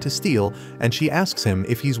something to steal, and she asks him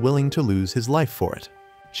if he's willing to lose his life for it.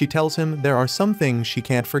 She tells him there are some things she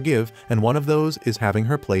can't forgive, and one of those is having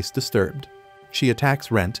her place disturbed. She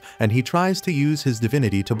attacks Rent, and he tries to use his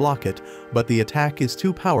divinity to block it, but the attack is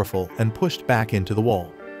too powerful and pushed back into the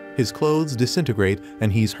wall. His clothes disintegrate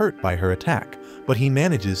and he's hurt by her attack, but he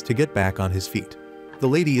manages to get back on his feet. The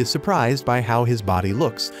lady is surprised by how his body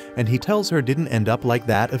looks, and he tells her didn't end up like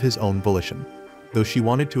that of his own volition. Though she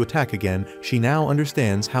wanted to attack again, she now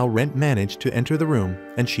understands how Rent managed to enter the room,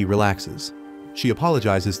 and she relaxes. She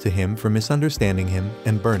apologizes to him for misunderstanding him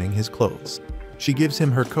and burning his clothes. She gives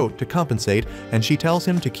him her coat to compensate, and she tells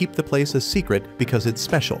him to keep the place a secret because it's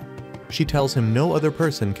special. She tells him no other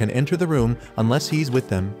person can enter the room unless he's with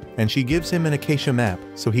them, and she gives him an acacia map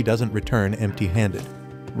so he doesn't return empty-handed.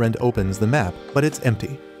 Rent opens the map, but it's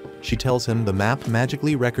empty. She tells him the map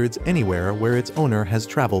magically records anywhere where its owner has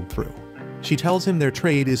traveled through. She tells him their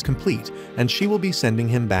trade is complete, and she will be sending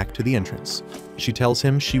him back to the entrance. She tells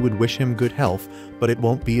him she would wish him good health, but it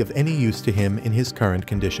won't be of any use to him in his current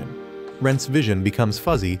condition. Rent's vision becomes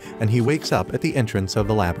fuzzy, and he wakes up at the entrance of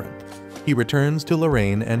the labyrinth. He returns to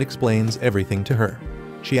Lorraine and explains everything to her.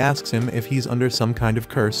 She asks him if he's under some kind of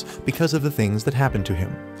curse because of the things that happened to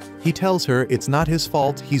him. He tells her it's not his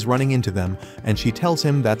fault he's running into them, and she tells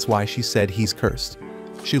him that's why she said he's cursed.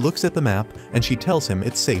 She looks at the map, and she tells him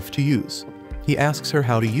it's safe to use. He asks her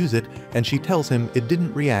how to use it, and she tells him it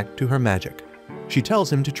didn't react to her magic. She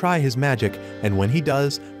tells him to try his magic, and when he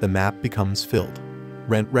does, the map becomes filled.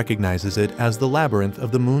 Rent recognizes it as the labyrinth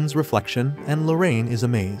of the moon's reflection, and Lorraine is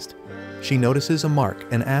amazed. She notices a mark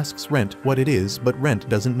and asks Rent what it is, but Rent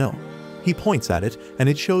doesn't know. He points at it, and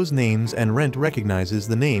it shows names, and Rent recognizes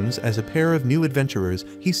the names as a pair of new adventurers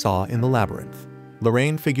he saw in the labyrinth.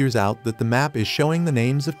 Lorraine figures out that the map is showing the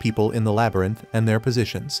names of people in the labyrinth and their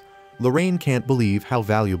positions. Lorraine can't believe how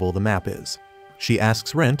valuable the map is. She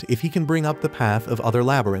asks Rent if he can bring up the path of other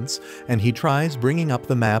labyrinths, and he tries bringing up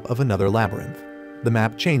the map of another labyrinth. The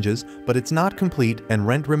map changes, but it's not complete, and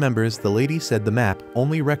Rent remembers the lady said the map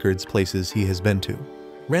only records places he has been to.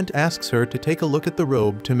 Rent asks her to take a look at the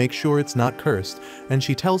robe to make sure it's not cursed, and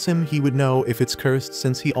she tells him he would know if it's cursed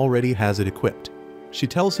since he already has it equipped. She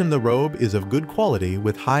tells him the robe is of good quality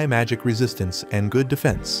with high magic resistance and good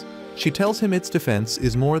defense. She tells him its defense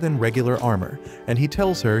is more than regular armor, and he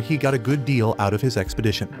tells her he got a good deal out of his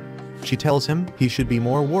expedition. She tells him he should be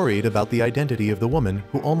more worried about the identity of the woman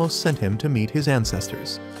who almost sent him to meet his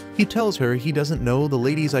ancestors. He tells her he doesn't know the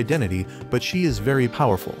lady's identity, but she is very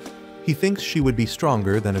powerful. He thinks she would be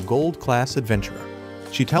stronger than a gold-class adventurer.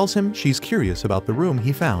 She tells him she's curious about the room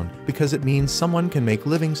he found because it means someone can make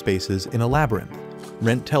living spaces in a labyrinth.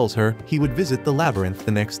 Rent tells her he would visit the labyrinth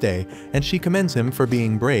the next day, and she commends him for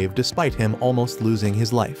being brave despite him almost losing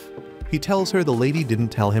his life. He tells her the lady didn't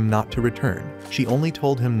tell him not to return, she only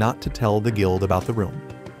told him not to tell the guild about the room.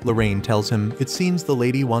 Lorraine tells him it seems the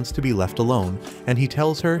lady wants to be left alone, and he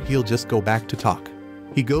tells her he'll just go back to talk.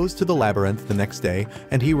 He goes to the labyrinth the next day,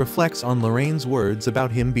 and he reflects on Lorraine's words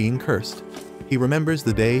about him being cursed. He remembers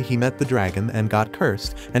the day he met the dragon and got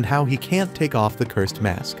cursed, and how he can't take off the cursed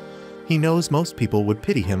mask. He knows most people would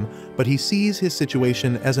pity him, but he sees his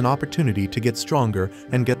situation as an opportunity to get stronger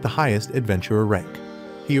and get the highest adventurer rank.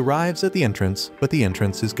 He arrives at the entrance, but the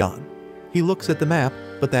entrance is gone. He looks at the map,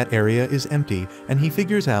 but that area is empty, and he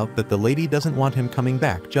figures out that the lady doesn't want him coming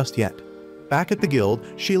back just yet. Back at the guild,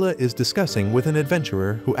 Sheila is discussing with an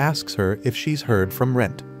adventurer who asks her if she's heard from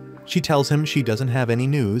Rent. She tells him she doesn't have any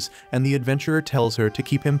news, and the adventurer tells her to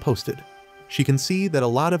keep him posted. She can see that a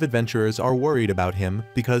lot of adventurers are worried about him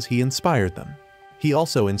because he inspired them. He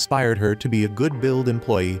also inspired her to be a good build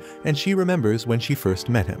employee, and she remembers when she first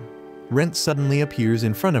met him. Rent suddenly appears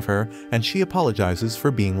in front of her, and she apologizes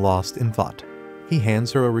for being lost in thought. He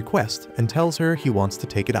hands her a request and tells her he wants to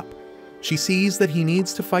take it up. She sees that he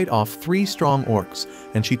needs to fight off 3 strong orcs,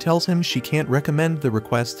 and she tells him she can't recommend the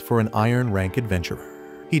request for an iron rank adventurer.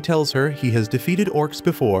 He tells her he has defeated orcs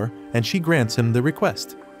before, and she grants him the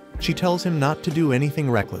request. She tells him not to do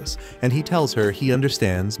anything reckless, and he tells her he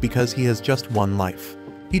understands because he has just one life.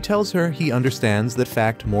 He tells her he understands that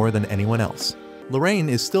fact more than anyone else. Lorraine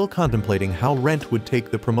is still contemplating how Rent would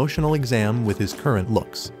take the promotional exam with his current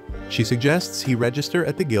looks. She suggests he register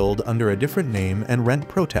at the guild under a different name, and Rent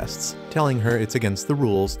protests, telling her it's against the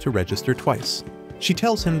rules to register twice. She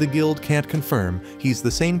tells him the guild can't confirm he's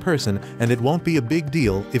the same person, and it won't be a big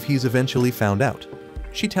deal if he's eventually found out.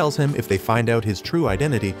 She tells him if they find out his true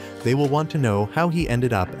identity, they will want to know how he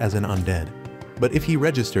ended up as an undead. But if he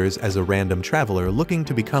registers as a random traveler looking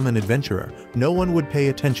to become an adventurer, no one would pay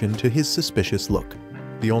attention to his suspicious look.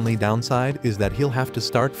 The only downside is that he'll have to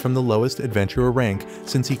start from the lowest adventurer rank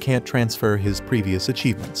since he can't transfer his previous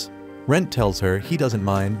achievements. Rent tells her he doesn't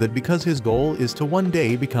mind that because his goal is to one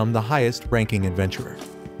day become the highest ranking adventurer.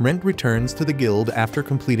 Rent returns to the guild after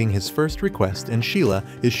completing his first request, and Sheila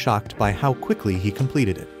is shocked by how quickly he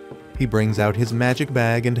completed it. He brings out his magic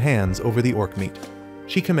bag and hands over the orc meat.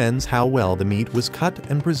 She commends how well the meat was cut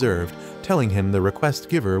and preserved, telling him the request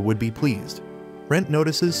giver would be pleased. Rent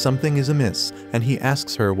notices something is amiss, and he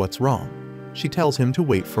asks her what's wrong. She tells him to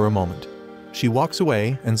wait for a moment. She walks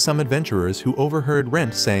away, and some adventurers who overheard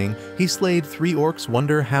Rent saying he slayed 3 orcs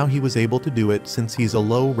wonder how he was able to do it since he's a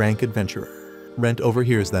low-rank adventurer. Rent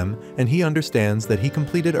overhears them, and he understands that he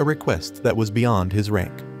completed a request that was beyond his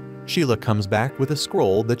rank. Sheila comes back with a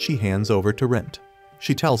scroll that she hands over to Rent.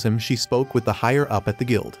 She tells him she spoke with the higher up at the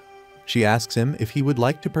guild. She asks him if he would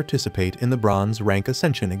like to participate in the Bronze Rank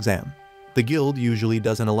Ascension exam. The guild usually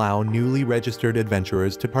doesn't allow newly registered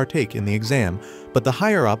adventurers to partake in the exam, but the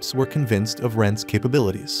higher-ups were convinced of Rent's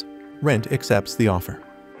capabilities. Rent accepts the offer.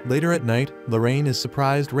 Later at night, Lorraine is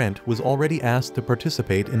surprised Rent was already asked to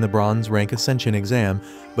participate in the Bronze Rank Ascension exam,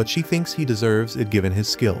 but she thinks he deserves it given his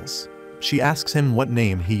skills. She asks him what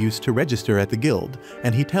name he used to register at the guild,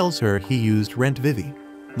 and he tells her he used Rent Vivi.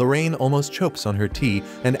 Lorraine almost chokes on her tea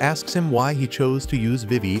and asks him why he chose to use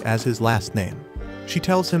Vivi as his last name. She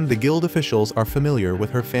tells him the guild officials are familiar with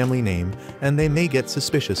her family name and they may get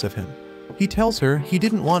suspicious of him. He tells her he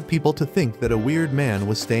didn't want people to think that a weird man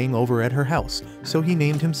was staying over at her house, so he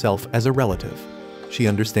named himself as a relative. She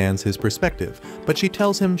understands his perspective, but she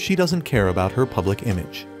tells him she doesn't care about her public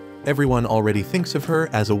image. Everyone already thinks of her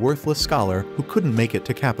as a worthless scholar who couldn't make it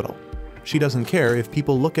to Capital. She doesn't care if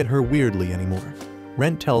people look at her weirdly anymore.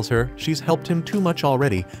 Rent tells her she's helped him too much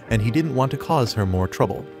already and he didn't want to cause her more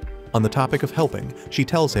trouble. On the topic of helping, she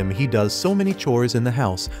tells him he does so many chores in the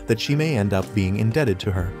house that she may end up being indebted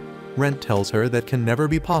to her. Rent tells her that can never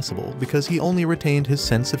be possible because he only retained his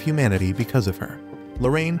sense of humanity because of her.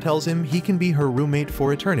 Lorraine tells him he can be her roommate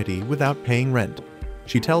for eternity without paying rent.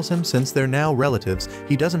 She tells him since they're now relatives,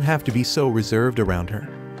 he doesn't have to be so reserved around her.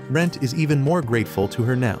 Rent is even more grateful to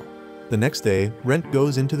her now. The next day, Rent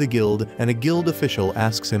goes into the guild and a guild official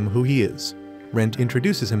asks him who he is. Rent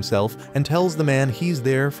introduces himself and tells the man he's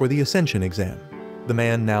there for the Ascension exam. The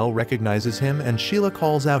man now recognizes him and Sheila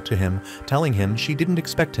calls out to him, telling him she didn't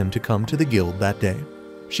expect him to come to the guild that day.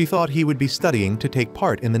 She thought he would be studying to take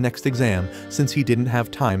part in the next exam since he didn't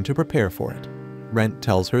have time to prepare for it. Rent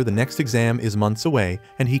tells her the next exam is months away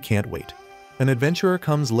and he can't wait. An adventurer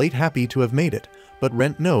comes late happy to have made it, but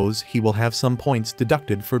Rent knows he will have some points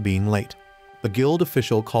deducted for being late. The guild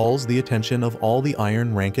official calls the attention of all the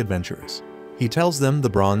Iron Rank adventurers. He tells them the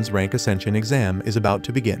Bronze Rank Ascension exam is about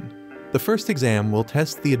to begin. The first exam will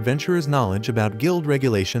test the adventurer's knowledge about guild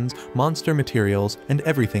regulations, monster materials, and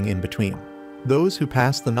everything in between. Those who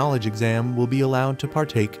pass the knowledge exam will be allowed to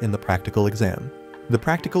partake in the practical exam. The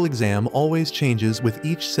practical exam always changes with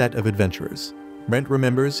each set of adventurers. Rent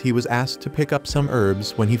remembers he was asked to pick up some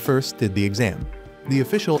herbs when he first did the exam. The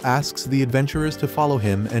official asks the adventurers to follow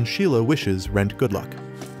him and Sheila wishes Rent good luck.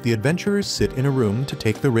 The adventurers sit in a room to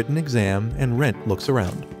take the written exam and Rent looks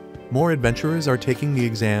around. More adventurers are taking the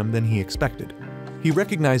exam than he expected. He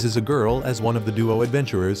recognizes a girl as one of the duo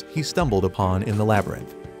adventurers he stumbled upon in the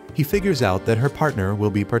labyrinth. He figures out that her partner will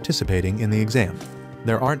be participating in the exam.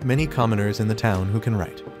 There aren't many commoners in the town who can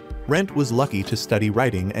write. Rent was lucky to study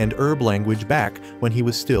writing and herb language back when he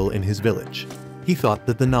was still in his village. He thought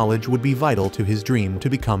that the knowledge would be vital to his dream to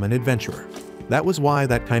become an adventurer. That was why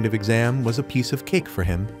that kind of exam was a piece of cake for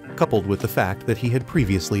him, coupled with the fact that he had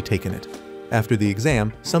previously taken it. After the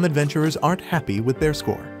exam, some adventurers aren't happy with their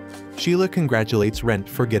score. Sheila congratulates Rent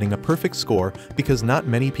for getting a perfect score because not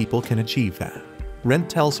many people can achieve that. Rent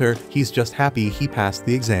tells her he's just happy he passed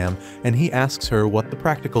the exam, and he asks her what the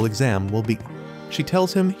practical exam will be. She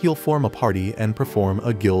tells him he'll form a party and perform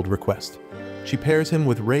a guild request. She pairs him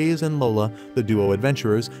with Reyes and Lola, the duo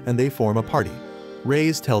adventurers, and they form a party.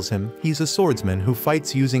 Reyes tells him he's a swordsman who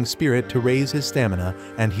fights using spirit to raise his stamina,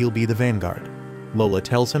 and he'll be the vanguard. Lola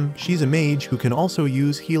tells him she's a mage who can also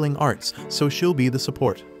use healing arts, so she'll be the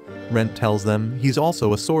support. Rent tells them he's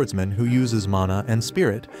also a swordsman who uses mana and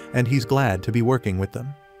spirit, and he's glad to be working with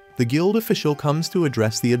them. The guild official comes to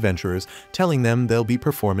address the adventurers, telling them they'll be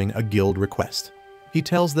performing a guild request. He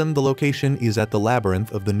tells them the location is at the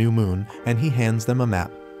labyrinth of the new moon, and he hands them a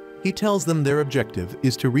map. He tells them their objective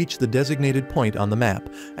is to reach the designated point on the map,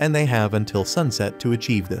 and they have until sunset to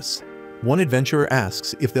achieve this. One adventurer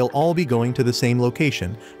asks if they'll all be going to the same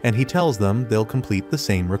location, and he tells them they'll complete the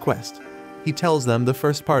same request. He tells them the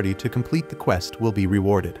first party to complete the quest will be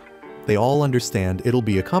rewarded. They all understand it'll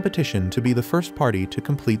be a competition to be the first party to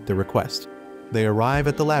complete the request. They arrive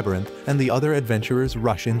at the labyrinth, and the other adventurers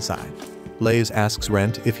rush inside. Reyes asks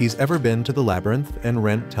Rent if he's ever been to the labyrinth, and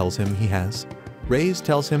Rent tells him he has. Reyes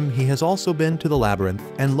tells him he has also been to the labyrinth,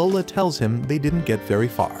 and Lola tells him they didn't get very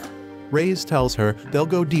far. Reyes tells her they'll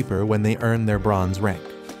go deeper when they earn their bronze rank.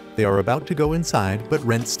 They are about to go inside, but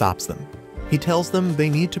Rent stops them. He tells them they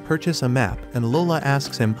need to purchase a map, and Lola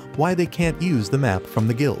asks him why they can't use the map from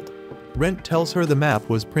the guild. Rent tells her the map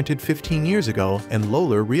was printed 15 years ago, and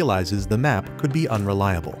Lola realizes the map could be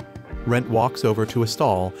unreliable. Rent walks over to a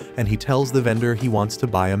stall, and he tells the vendor he wants to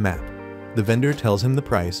buy a map. The vendor tells him the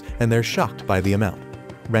price, and they're shocked by the amount.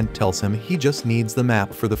 Rent tells him he just needs the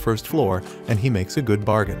map for the first floor, and he makes a good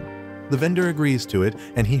bargain. The vendor agrees to it,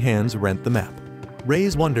 and he hands Rent the map.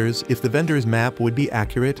 Reyes wonders if the vendor's map would be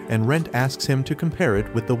accurate, and Rent asks him to compare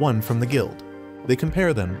it with the one from the guild. They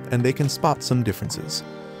compare them, and they can spot some differences.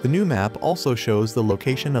 The new map also shows the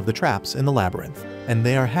location of the traps in the labyrinth, and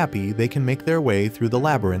they are happy they can make their way through the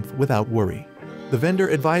labyrinth without worry. The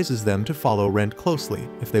vendor advises them to follow Rent closely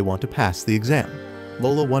if they want to pass the exam.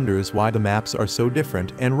 Lola wonders why the maps are so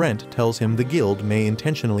different, and Rent tells him the guild may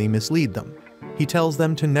intentionally mislead them. He tells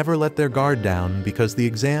them to never let their guard down because the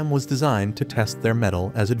exam was designed to test their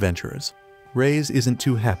mettle as adventurers. Reyes isn't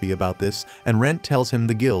too happy about this, and Rent tells him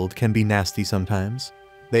the guild can be nasty sometimes.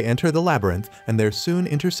 They enter the labyrinth, and they're soon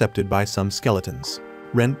intercepted by some skeletons.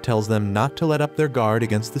 Rent tells them not to let up their guard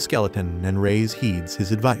against the skeleton, and Reyes heeds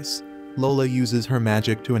his advice. Lola uses her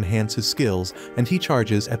magic to enhance his skills, and he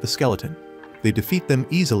charges at the skeleton. They defeat them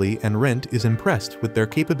easily, and Rent is impressed with their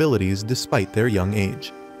capabilities despite their young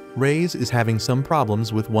age. Reyes is having some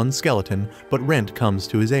problems with one skeleton, but Rent comes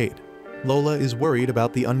to his aid. Lola is worried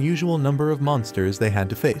about the unusual number of monsters they had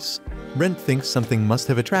to face. Rent thinks something must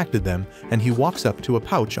have attracted them, and he walks up to a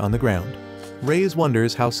pouch on the ground. Reyes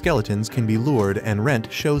wonders how skeletons can be lured, and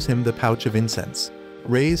Rent shows him the pouch of incense.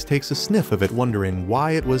 Reyes takes a sniff of it, wondering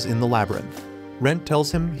why it was in the labyrinth. Rent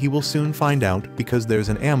tells him he will soon find out because there's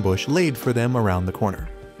an ambush laid for them around the corner.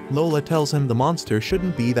 Lola tells him the monster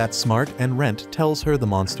shouldn't be that smart, and Rent tells her the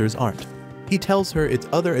monsters aren't. He tells her it's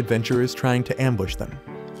other adventurers trying to ambush them.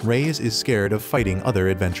 Reyes is scared of fighting other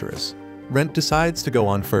adventurers. Rent decides to go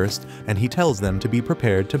on first, and he tells them to be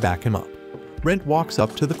prepared to back him up. Rent walks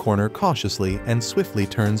up to the corner cautiously and swiftly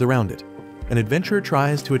turns around it. An adventurer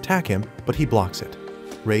tries to attack him, but he blocks it.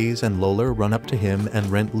 Reyes and Lola run up to him, and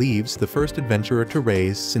Rent leaves the first adventurer to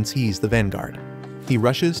Reyes since he's the vanguard. He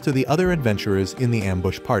rushes to the other adventurers in the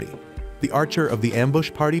ambush party. The archer of the ambush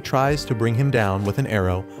party tries to bring him down with an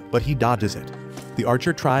arrow, but he dodges it. The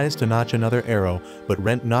archer tries to notch another arrow, but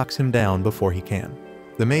Rent knocks him down before he can.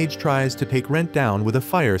 The mage tries to take Rent down with a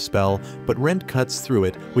fire spell, but Rent cuts through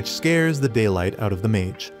it, which scares the daylight out of the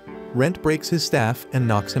mage. Rent breaks his staff and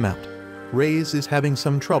knocks him out. Reyes is having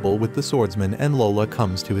some trouble with the swordsman, and Lola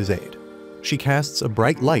comes to his aid. She casts a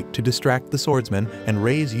bright light to distract the swordsman, and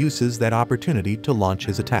Reyes uses that opportunity to launch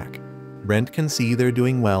his attack. Rent can see they're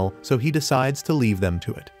doing well, so he decides to leave them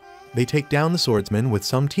to it. They take down the swordsman with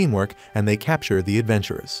some teamwork, and they capture the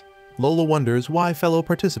adventurers. Lola wonders why fellow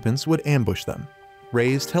participants would ambush them.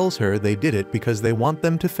 Reyes tells her they did it because they want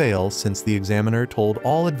them to fail, since the examiner told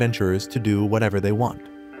all adventurers to do whatever they want.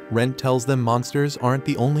 Rent tells them monsters aren't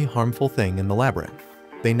the only harmful thing in the labyrinth.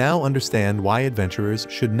 They now understand why adventurers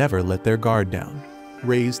should never let their guard down.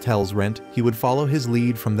 Reyes tells Rent he would follow his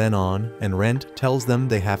lead from then on, and Rent tells them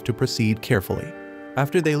they have to proceed carefully.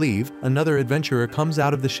 After they leave, another adventurer comes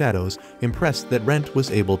out of the shadows, impressed that Rent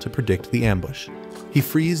was able to predict the ambush. He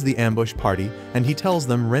frees the ambush party, and he tells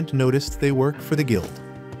them Rent noticed they work for the guild.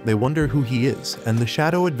 They wonder who he is, and the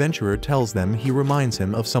shadow adventurer tells them he reminds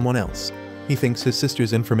him of someone else. He thinks his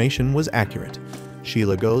sister's information was accurate.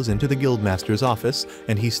 Sheila goes into the guildmaster's office,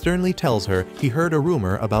 and he sternly tells her he heard a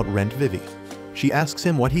rumor about Rent Vivi. She asks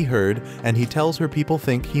him what he heard, and he tells her people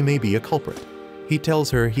think he may be a culprit. He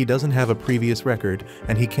tells her he doesn't have a previous record,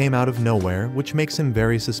 and he came out of nowhere, which makes him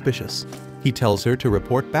very suspicious. He tells her to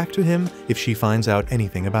report back to him if she finds out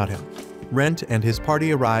anything about him. Rent and his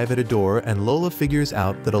party arrive at a door, and Lola figures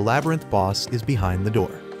out that a labyrinth boss is behind the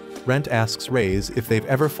door. Rent asks Raze if they've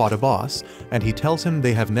ever fought a boss, and he tells him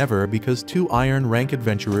they have never because 2 iron rank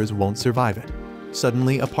adventurers won't survive it.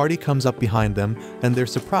 Suddenly, a party comes up behind them, and they're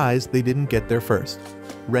surprised they didn't get there first.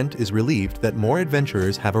 Rent is relieved that more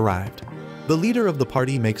adventurers have arrived. The leader of the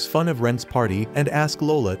party makes fun of Rent's party and asks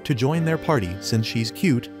Lola to join their party since she's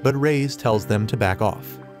cute, but Raze tells them to back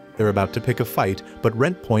off. They're about to pick a fight, but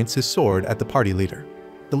Rent points his sword at the party leader.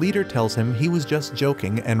 The leader tells him he was just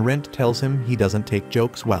joking, and Rent tells him he doesn't take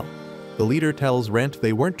jokes well. The leader tells Rent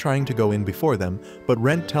they weren't trying to go in before them, but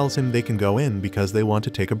Rent tells him they can go in because they want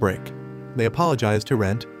to take a break. They apologize to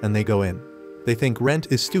Rent, and they go in. They think Rent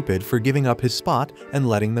is stupid for giving up his spot and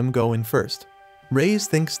letting them go in first. Raze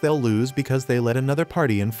thinks they'll lose because they let another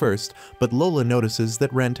party in first, but Lola notices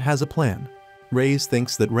that Rent has a plan. Raze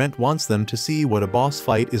thinks that Rent wants them to see what a boss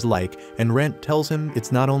fight is like, and Rent tells him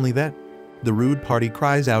it's not only that. The rude party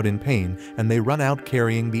cries out in pain, and they run out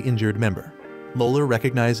carrying the injured member. Lola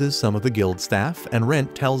recognizes some of the guild staff, and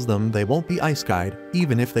Rent tells them they won't be ice-guyed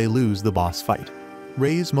even if they lose the boss fight.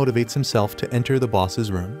 Raze motivates himself to enter the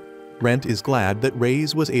boss's room. Rent is glad that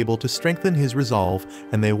Raze was able to strengthen his resolve,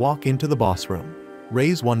 and they walk into the boss room.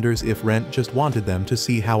 Raze wonders if Rent just wanted them to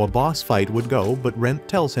see how a boss fight would go, but Rent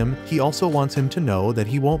tells him he also wants him to know that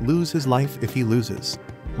he won't lose his life if he loses.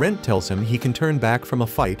 Rent tells him he can turn back from a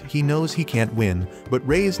fight he knows he can't win, but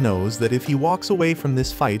Raze knows that if he walks away from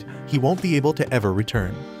this fight, he won't be able to ever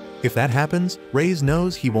return. If that happens, Raze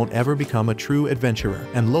knows he won't ever become a true adventurer,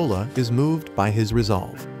 and Lola is moved by his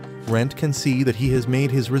resolve. Rent can see that he has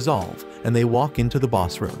made his resolve, and they walk into the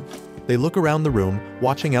boss room. They look around the room,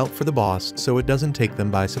 watching out for the boss so it doesn't take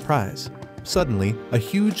them by surprise. Suddenly, a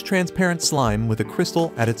huge transparent slime with a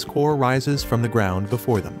crystal at its core rises from the ground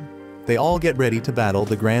before them. They all get ready to battle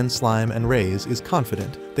the Grand Slime, and Raze is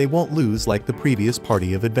confident they won't lose like the previous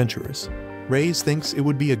party of adventurers. Raze thinks it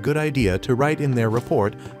would be a good idea to write in their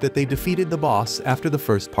report that they defeated the boss after the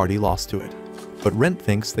first party lost to it. But Rent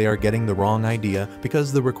thinks they are getting the wrong idea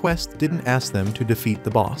because the request didn't ask them to defeat the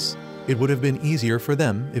boss. It would have been easier for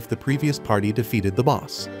them if the previous party defeated the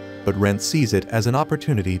boss. But Rent sees it as an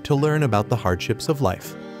opportunity to learn about the hardships of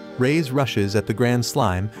life. Raze rushes at the Grand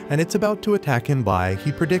Slime, and it's about to attack him by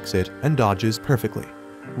he predicts it and dodges perfectly.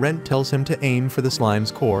 Rent tells him to aim for the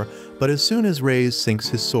slime's core, but as soon as Raze sinks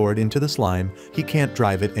his sword into the slime, he can't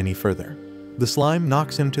drive it any further. The slime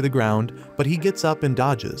knocks him to the ground, but he gets up and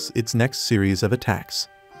dodges its next series of attacks.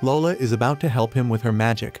 Lola is about to help him with her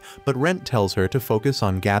magic, but Rent tells her to focus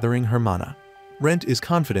on gathering her mana. Rent is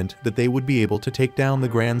confident that they would be able to take down the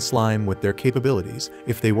Grand Slime with their capabilities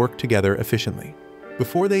if they work together efficiently.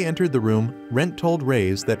 Before they entered the room, Rent told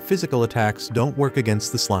Raze that physical attacks don't work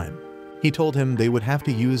against the slime. He told him they would have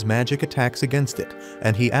to use magic attacks against it,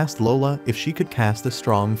 and he asked Lola if she could cast a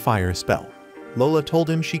strong fire spell. Lola told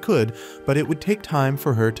him she could, but it would take time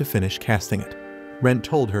for her to finish casting it. Rent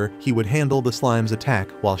told her he would handle the slime's attack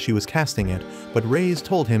while she was casting it, but Raze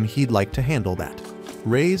told him he'd like to handle that.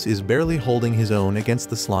 Raze is barely holding his own against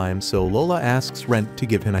the slime, so Lola asks Rent to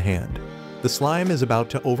give him a hand. The slime is about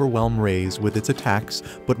to overwhelm Raze with its attacks,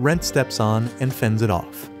 but Rent steps on and fends it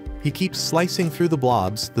off. He keeps slicing through the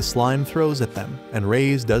blobs the slime throws at them, and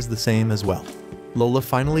Raze does the same as well. Lola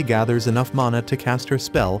finally gathers enough mana to cast her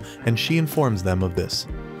spell, and she informs them of this.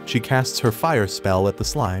 She casts her fire spell at the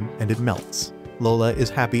slime, and it melts. Lola is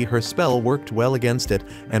happy her spell worked well against it,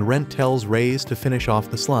 and Rent tells Raze to finish off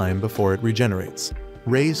the slime before it regenerates.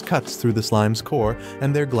 Raze cuts through the slime's core,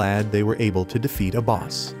 and they're glad they were able to defeat a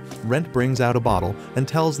boss. Rent brings out a bottle and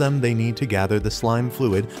tells them they need to gather the slime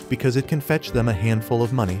fluid because it can fetch them a handful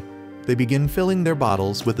of money. They begin filling their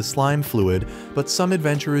bottles with the slime fluid, but some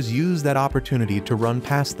adventurers use that opportunity to run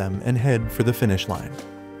past them and head for the finish line.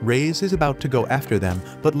 Raze is about to go after them,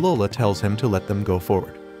 but Lola tells him to let them go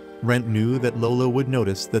forward. Rent knew that Lola would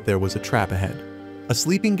notice that there was a trap ahead. A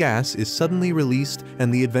sleeping gas is suddenly released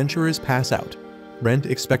and the adventurers pass out. Rent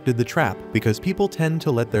expected the trap because people tend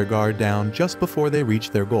to let their guard down just before they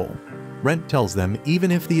reach their goal. Rent tells them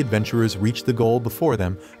even if the adventurers reach the goal before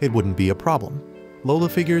them, it wouldn't be a problem. Lola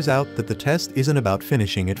figures out that the test isn't about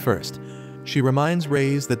finishing it first. She reminds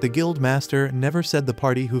Raze that the guild master never said the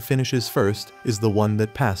party who finishes first is the one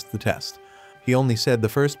that passed the test. He only said the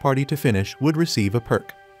first party to finish would receive a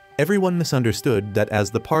perk. Everyone misunderstood that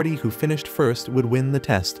as the party who finished first would win the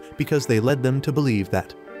test because they led them to believe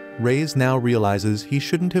that. Reyes now realizes he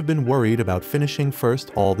shouldn't have been worried about finishing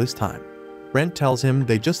first all this time. Rent tells him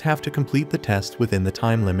they just have to complete the test within the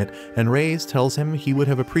time limit, and Reyes tells him he would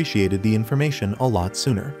have appreciated the information a lot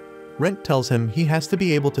sooner. Rent tells him he has to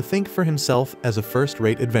be able to think for himself as a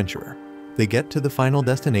first-rate adventurer. They get to the final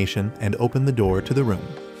destination and open the door to the room.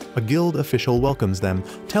 A guild official welcomes them,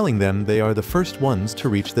 telling them they are the first ones to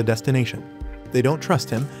reach the destination. They don't trust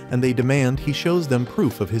him, and they demand he shows them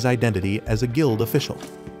proof of his identity as a guild official.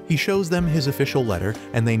 He shows them his official letter,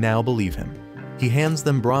 and they now believe him. He hands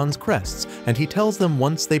them bronze crests, and he tells them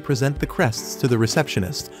once they present the crests to the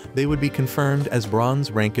receptionist, they would be confirmed as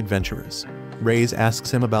bronze rank adventurers. Reyes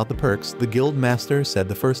asks him about the perks the guild master said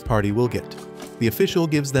the first party will get. The official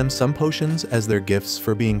gives them some potions as their gifts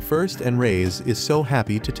for being first, and Reyes is so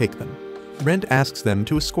happy to take them. Rent asks them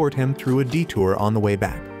to escort him through a detour on the way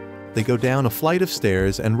back. They go down a flight of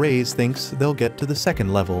stairs, and Reyes thinks they'll get to the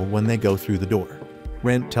second level when they go through the door.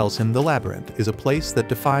 Rent tells him the labyrinth is a place that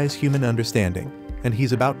defies human understanding, and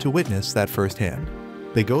he's about to witness that firsthand.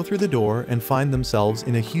 They go through the door and find themselves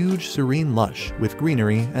in a huge serene lush with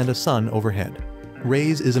greenery and a sun overhead.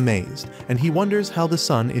 Reyes is amazed, and he wonders how the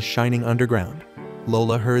sun is shining underground.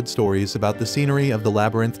 Lola heard stories about the scenery of the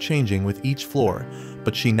labyrinth changing with each floor,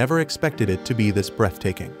 but she never expected it to be this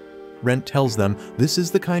breathtaking. Rent tells them this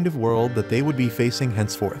is the kind of world that they would be facing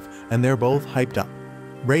henceforth, and they're both hyped up.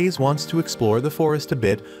 Reyes wants to explore the forest a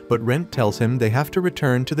bit, but Rent tells him they have to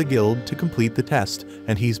return to the guild to complete the test,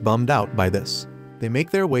 and he's bummed out by this. They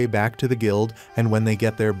make their way back to the guild, and when they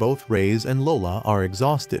get there, both Reyes and Lola are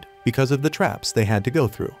exhausted because of the traps they had to go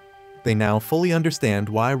through. They now fully understand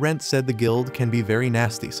why Rent said the guild can be very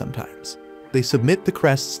nasty sometimes. They submit the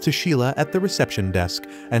crests to Sheila at the reception desk,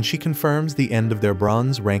 and she confirms the end of their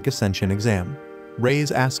bronze rank ascension exam.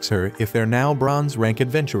 Reyes asks her if they're now bronze rank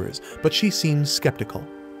adventurers, but she seems skeptical.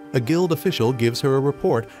 A guild official gives her a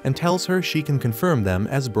report and tells her she can confirm them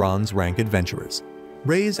as bronze rank adventurers.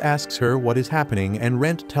 Reyes asks her what is happening, and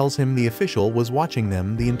Rent tells him the official was watching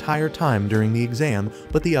them the entire time during the exam,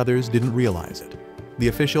 but the others didn't realize it. The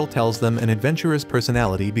official tells them an adventurer's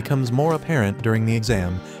personality becomes more apparent during the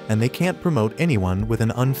exam, and they can't promote anyone with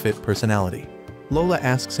an unfit personality. Lola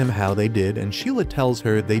asks him how they did, and Sheila tells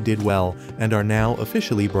her they did well and are now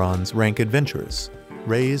officially bronze rank adventurers.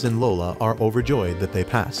 Reyes and Lola are overjoyed that they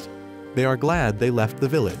passed. They are glad they left the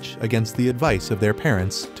village against the advice of their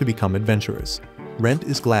parents to become adventurers. Rent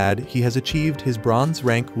is glad he has achieved his bronze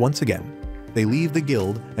rank once again. They leave the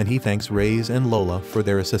guild, and he thanks Reyes and Lola for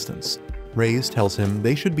their assistance. Reyes tells him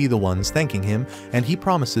they should be the ones thanking him, and he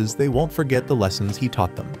promises they won't forget the lessons he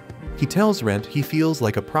taught them. He tells Rent he feels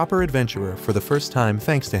like a proper adventurer for the first time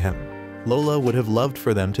thanks to him. Lola would have loved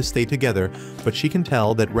for them to stay together, but she can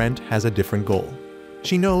tell that Rent has a different goal.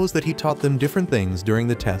 She knows that he taught them different things during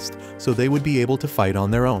the test, so they would be able to fight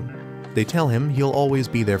on their own. They tell him he'll always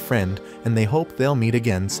be their friend, and they hope they'll meet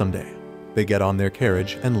again someday. They get on their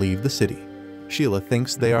carriage and leave the city. Sheila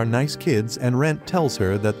thinks they are nice kids, and Rent tells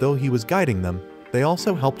her that though he was guiding them, they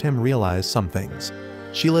also helped him realize some things.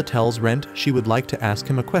 Sheila tells Rent she would like to ask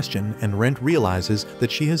him a question, and Rent realizes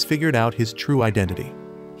that she has figured out his true identity.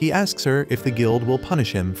 He asks her if the guild will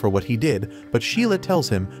punish him for what he did, but Sheila tells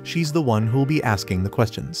him she's the one who'll be asking the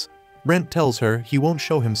questions. Rent tells her he won't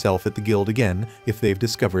show himself at the guild again if they've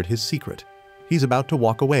discovered his secret. He's about to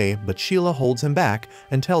walk away, but Sheila holds him back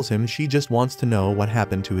and tells him she just wants to know what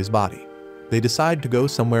happened to his body. They decide to go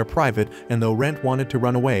somewhere private, and though Rent wanted to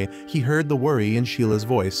run away, he heard the worry in Sheila's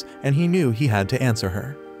voice, and he knew he had to answer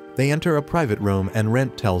her. They enter a private room, and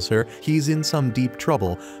Rent tells her he's in some deep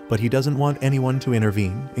trouble, but he doesn't want anyone to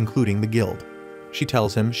intervene, including the guild. She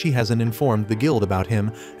tells him she hasn't informed the guild about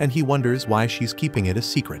him, and he wonders why she's keeping it a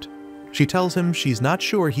secret. She tells him she's not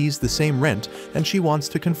sure he's the same Rent, and she wants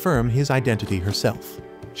to confirm his identity herself.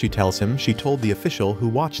 She tells him she told the official who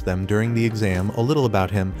watched them during the exam a little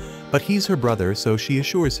about him, but he's her brother, so she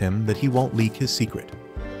assures him that he won't leak his secret.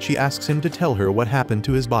 She asks him to tell her what happened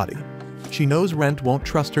to his body. She knows Rent won't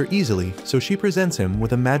trust her easily, so she presents him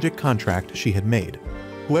with a magic contract she had made.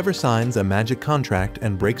 Whoever signs a magic contract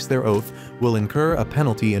and breaks their oath will incur a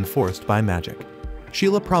penalty enforced by magic.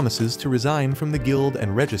 Sheila promises to resign from the guild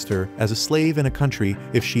and register as a slave in a country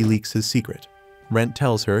if she leaks his secret. Rent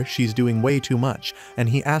tells her she's doing way too much, and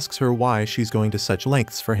he asks her why she's going to such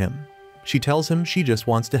lengths for him. She tells him she just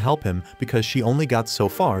wants to help him because she only got so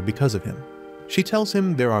far because of him. She tells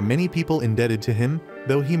him there are many people indebted to him,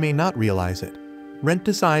 though he may not realize it. Rent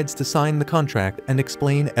decides to sign the contract and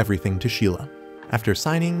explain everything to Sheila. After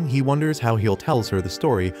signing, he wonders how he'll tell her the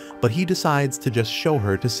story, but he decides to just show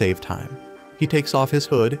her to save time. He takes off his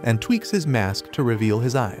hood and tweaks his mask to reveal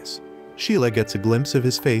his eyes. Sheila gets a glimpse of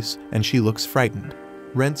his face and she looks frightened.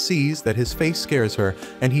 Rent sees that his face scares her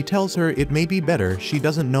and he tells her it may be better she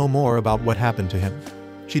doesn't know more about what happened to him.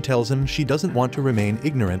 She tells him she doesn't want to remain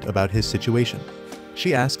ignorant about his situation.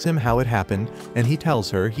 She asks him how it happened and he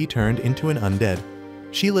tells her he turned into an undead.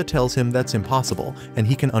 Sheila tells him that's impossible and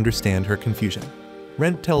he can understand her confusion.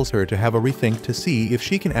 Rent tells her to have a rethink to see if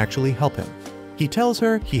she can actually help him. He tells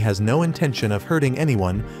her he has no intention of hurting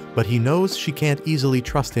anyone, but he knows she can't easily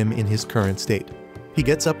trust him in his current state. He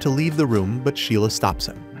gets up to leave the room, but Sheila stops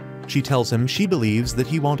him. She tells him she believes that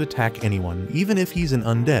he won't attack anyone, even if he's an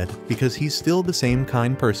undead, because he's still the same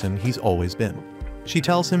kind person he's always been. She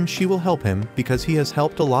tells him she will help him because he has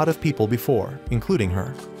helped a lot of people before, including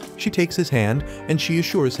her. She takes his hand and she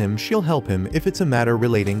assures him she'll help him if it's a matter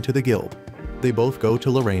relating to the guild. They both go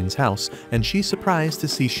to Lorraine's house and she's surprised to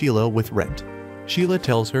see Sheila with Rent. Sheila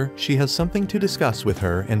tells her she has something to discuss with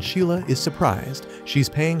her and Sheila is surprised she's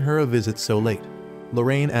paying her a visit so late.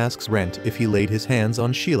 Lorraine asks Rent if he laid his hands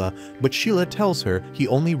on Sheila, but Sheila tells her he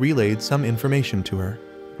only relayed some information to her.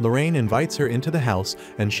 Lorraine invites her into the house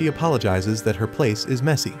and she apologizes that her place is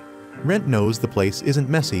messy. Rent knows the place isn't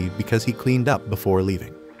messy because he cleaned up before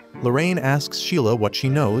leaving. Lorraine asks Sheila what she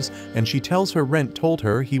knows and she tells her Rent told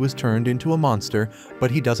her he was turned into a monster,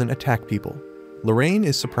 but he doesn't attack people. Lorraine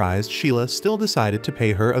is surprised Sheila still decided to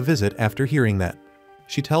pay her a visit after hearing that.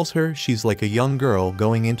 She tells her she's like a young girl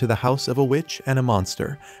going into the house of a witch and a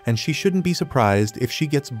monster, and she shouldn't be surprised if she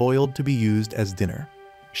gets boiled to be used as dinner.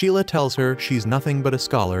 Sheila tells her she's nothing but a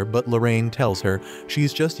scholar, but Lorraine tells her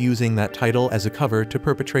she's just using that title as a cover to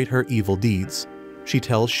perpetrate her evil deeds. She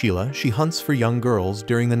tells Sheila she hunts for young girls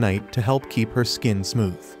during the night to help keep her skin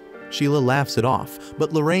smooth. Sheila laughs it off,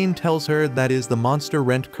 but Lorraine tells her that is the monster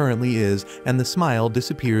Rent currently is, and the smile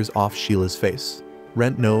disappears off Sheila's face.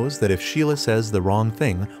 Rent knows that if Sheila says the wrong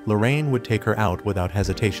thing, Lorraine would take her out without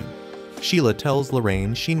hesitation. Sheila tells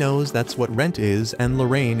Lorraine she knows that's what Rent is, and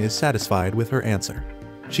Lorraine is satisfied with her answer.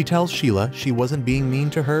 She tells Sheila she wasn't being mean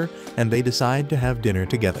to her, and they decide to have dinner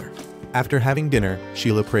together. After having dinner,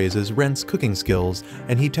 Sheila praises Rent's cooking skills,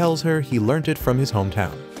 and he tells her he learnt it from his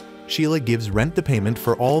hometown. Sheila gives Rent the payment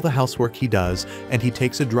for all the housework he does, and he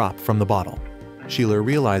takes a drop from the bottle. Sheila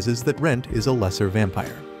realizes that Rent is a lesser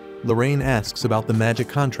vampire. Lorraine asks about the magic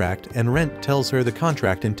contract, and Rent tells her the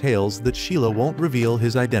contract entails that Sheila won't reveal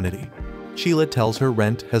his identity. Sheila tells her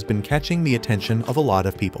Rent has been catching the attention of a lot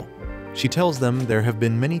of people. She tells them there have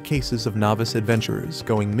been many cases of novice adventurers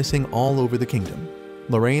going missing all over the kingdom.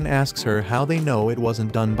 Lorraine asks her how they know it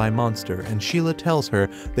wasn't done by Monster, and Sheila tells her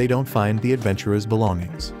they don't find the adventurers'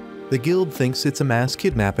 belongings. The guild thinks it's a mass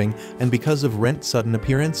kidnapping, and because of Rent's sudden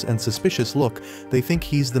appearance and suspicious look, they think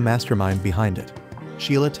he's the mastermind behind it.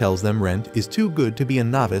 Sheila tells them Rent is too good to be a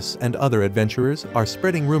novice and other adventurers are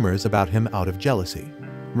spreading rumors about him out of jealousy.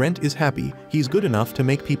 Rent is happy he's good enough to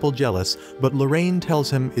make people jealous, but Lorraine tells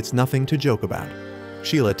him it's nothing to joke about.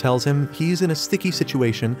 Sheila tells him he's in a sticky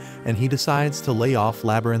situation and he decides to lay off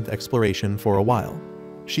labyrinth exploration for a while.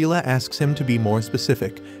 Sheila asks him to be more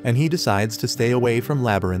specific, and he decides to stay away from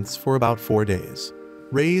labyrinths for about 4 days.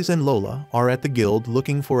 Reyes and Lola are at the guild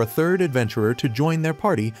looking for a third adventurer to join their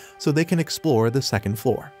party so they can explore the second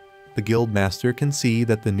floor. The guild master can see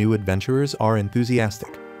that the new adventurers are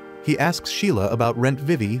enthusiastic. He asks Sheila about Rent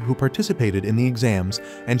Vivi, who participated in the exams,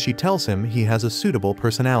 and she tells him he has a suitable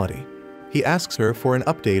personality. He asks her for an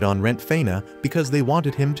update on Rent Faina because they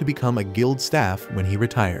wanted him to become a guild staff when he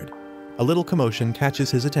retired. A little commotion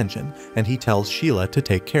catches his attention, and he tells Sheila to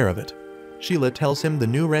take care of it. Sheila tells him the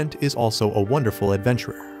new Rent is also a wonderful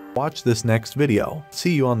adventurer. Watch this next video.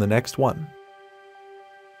 See you on the next one.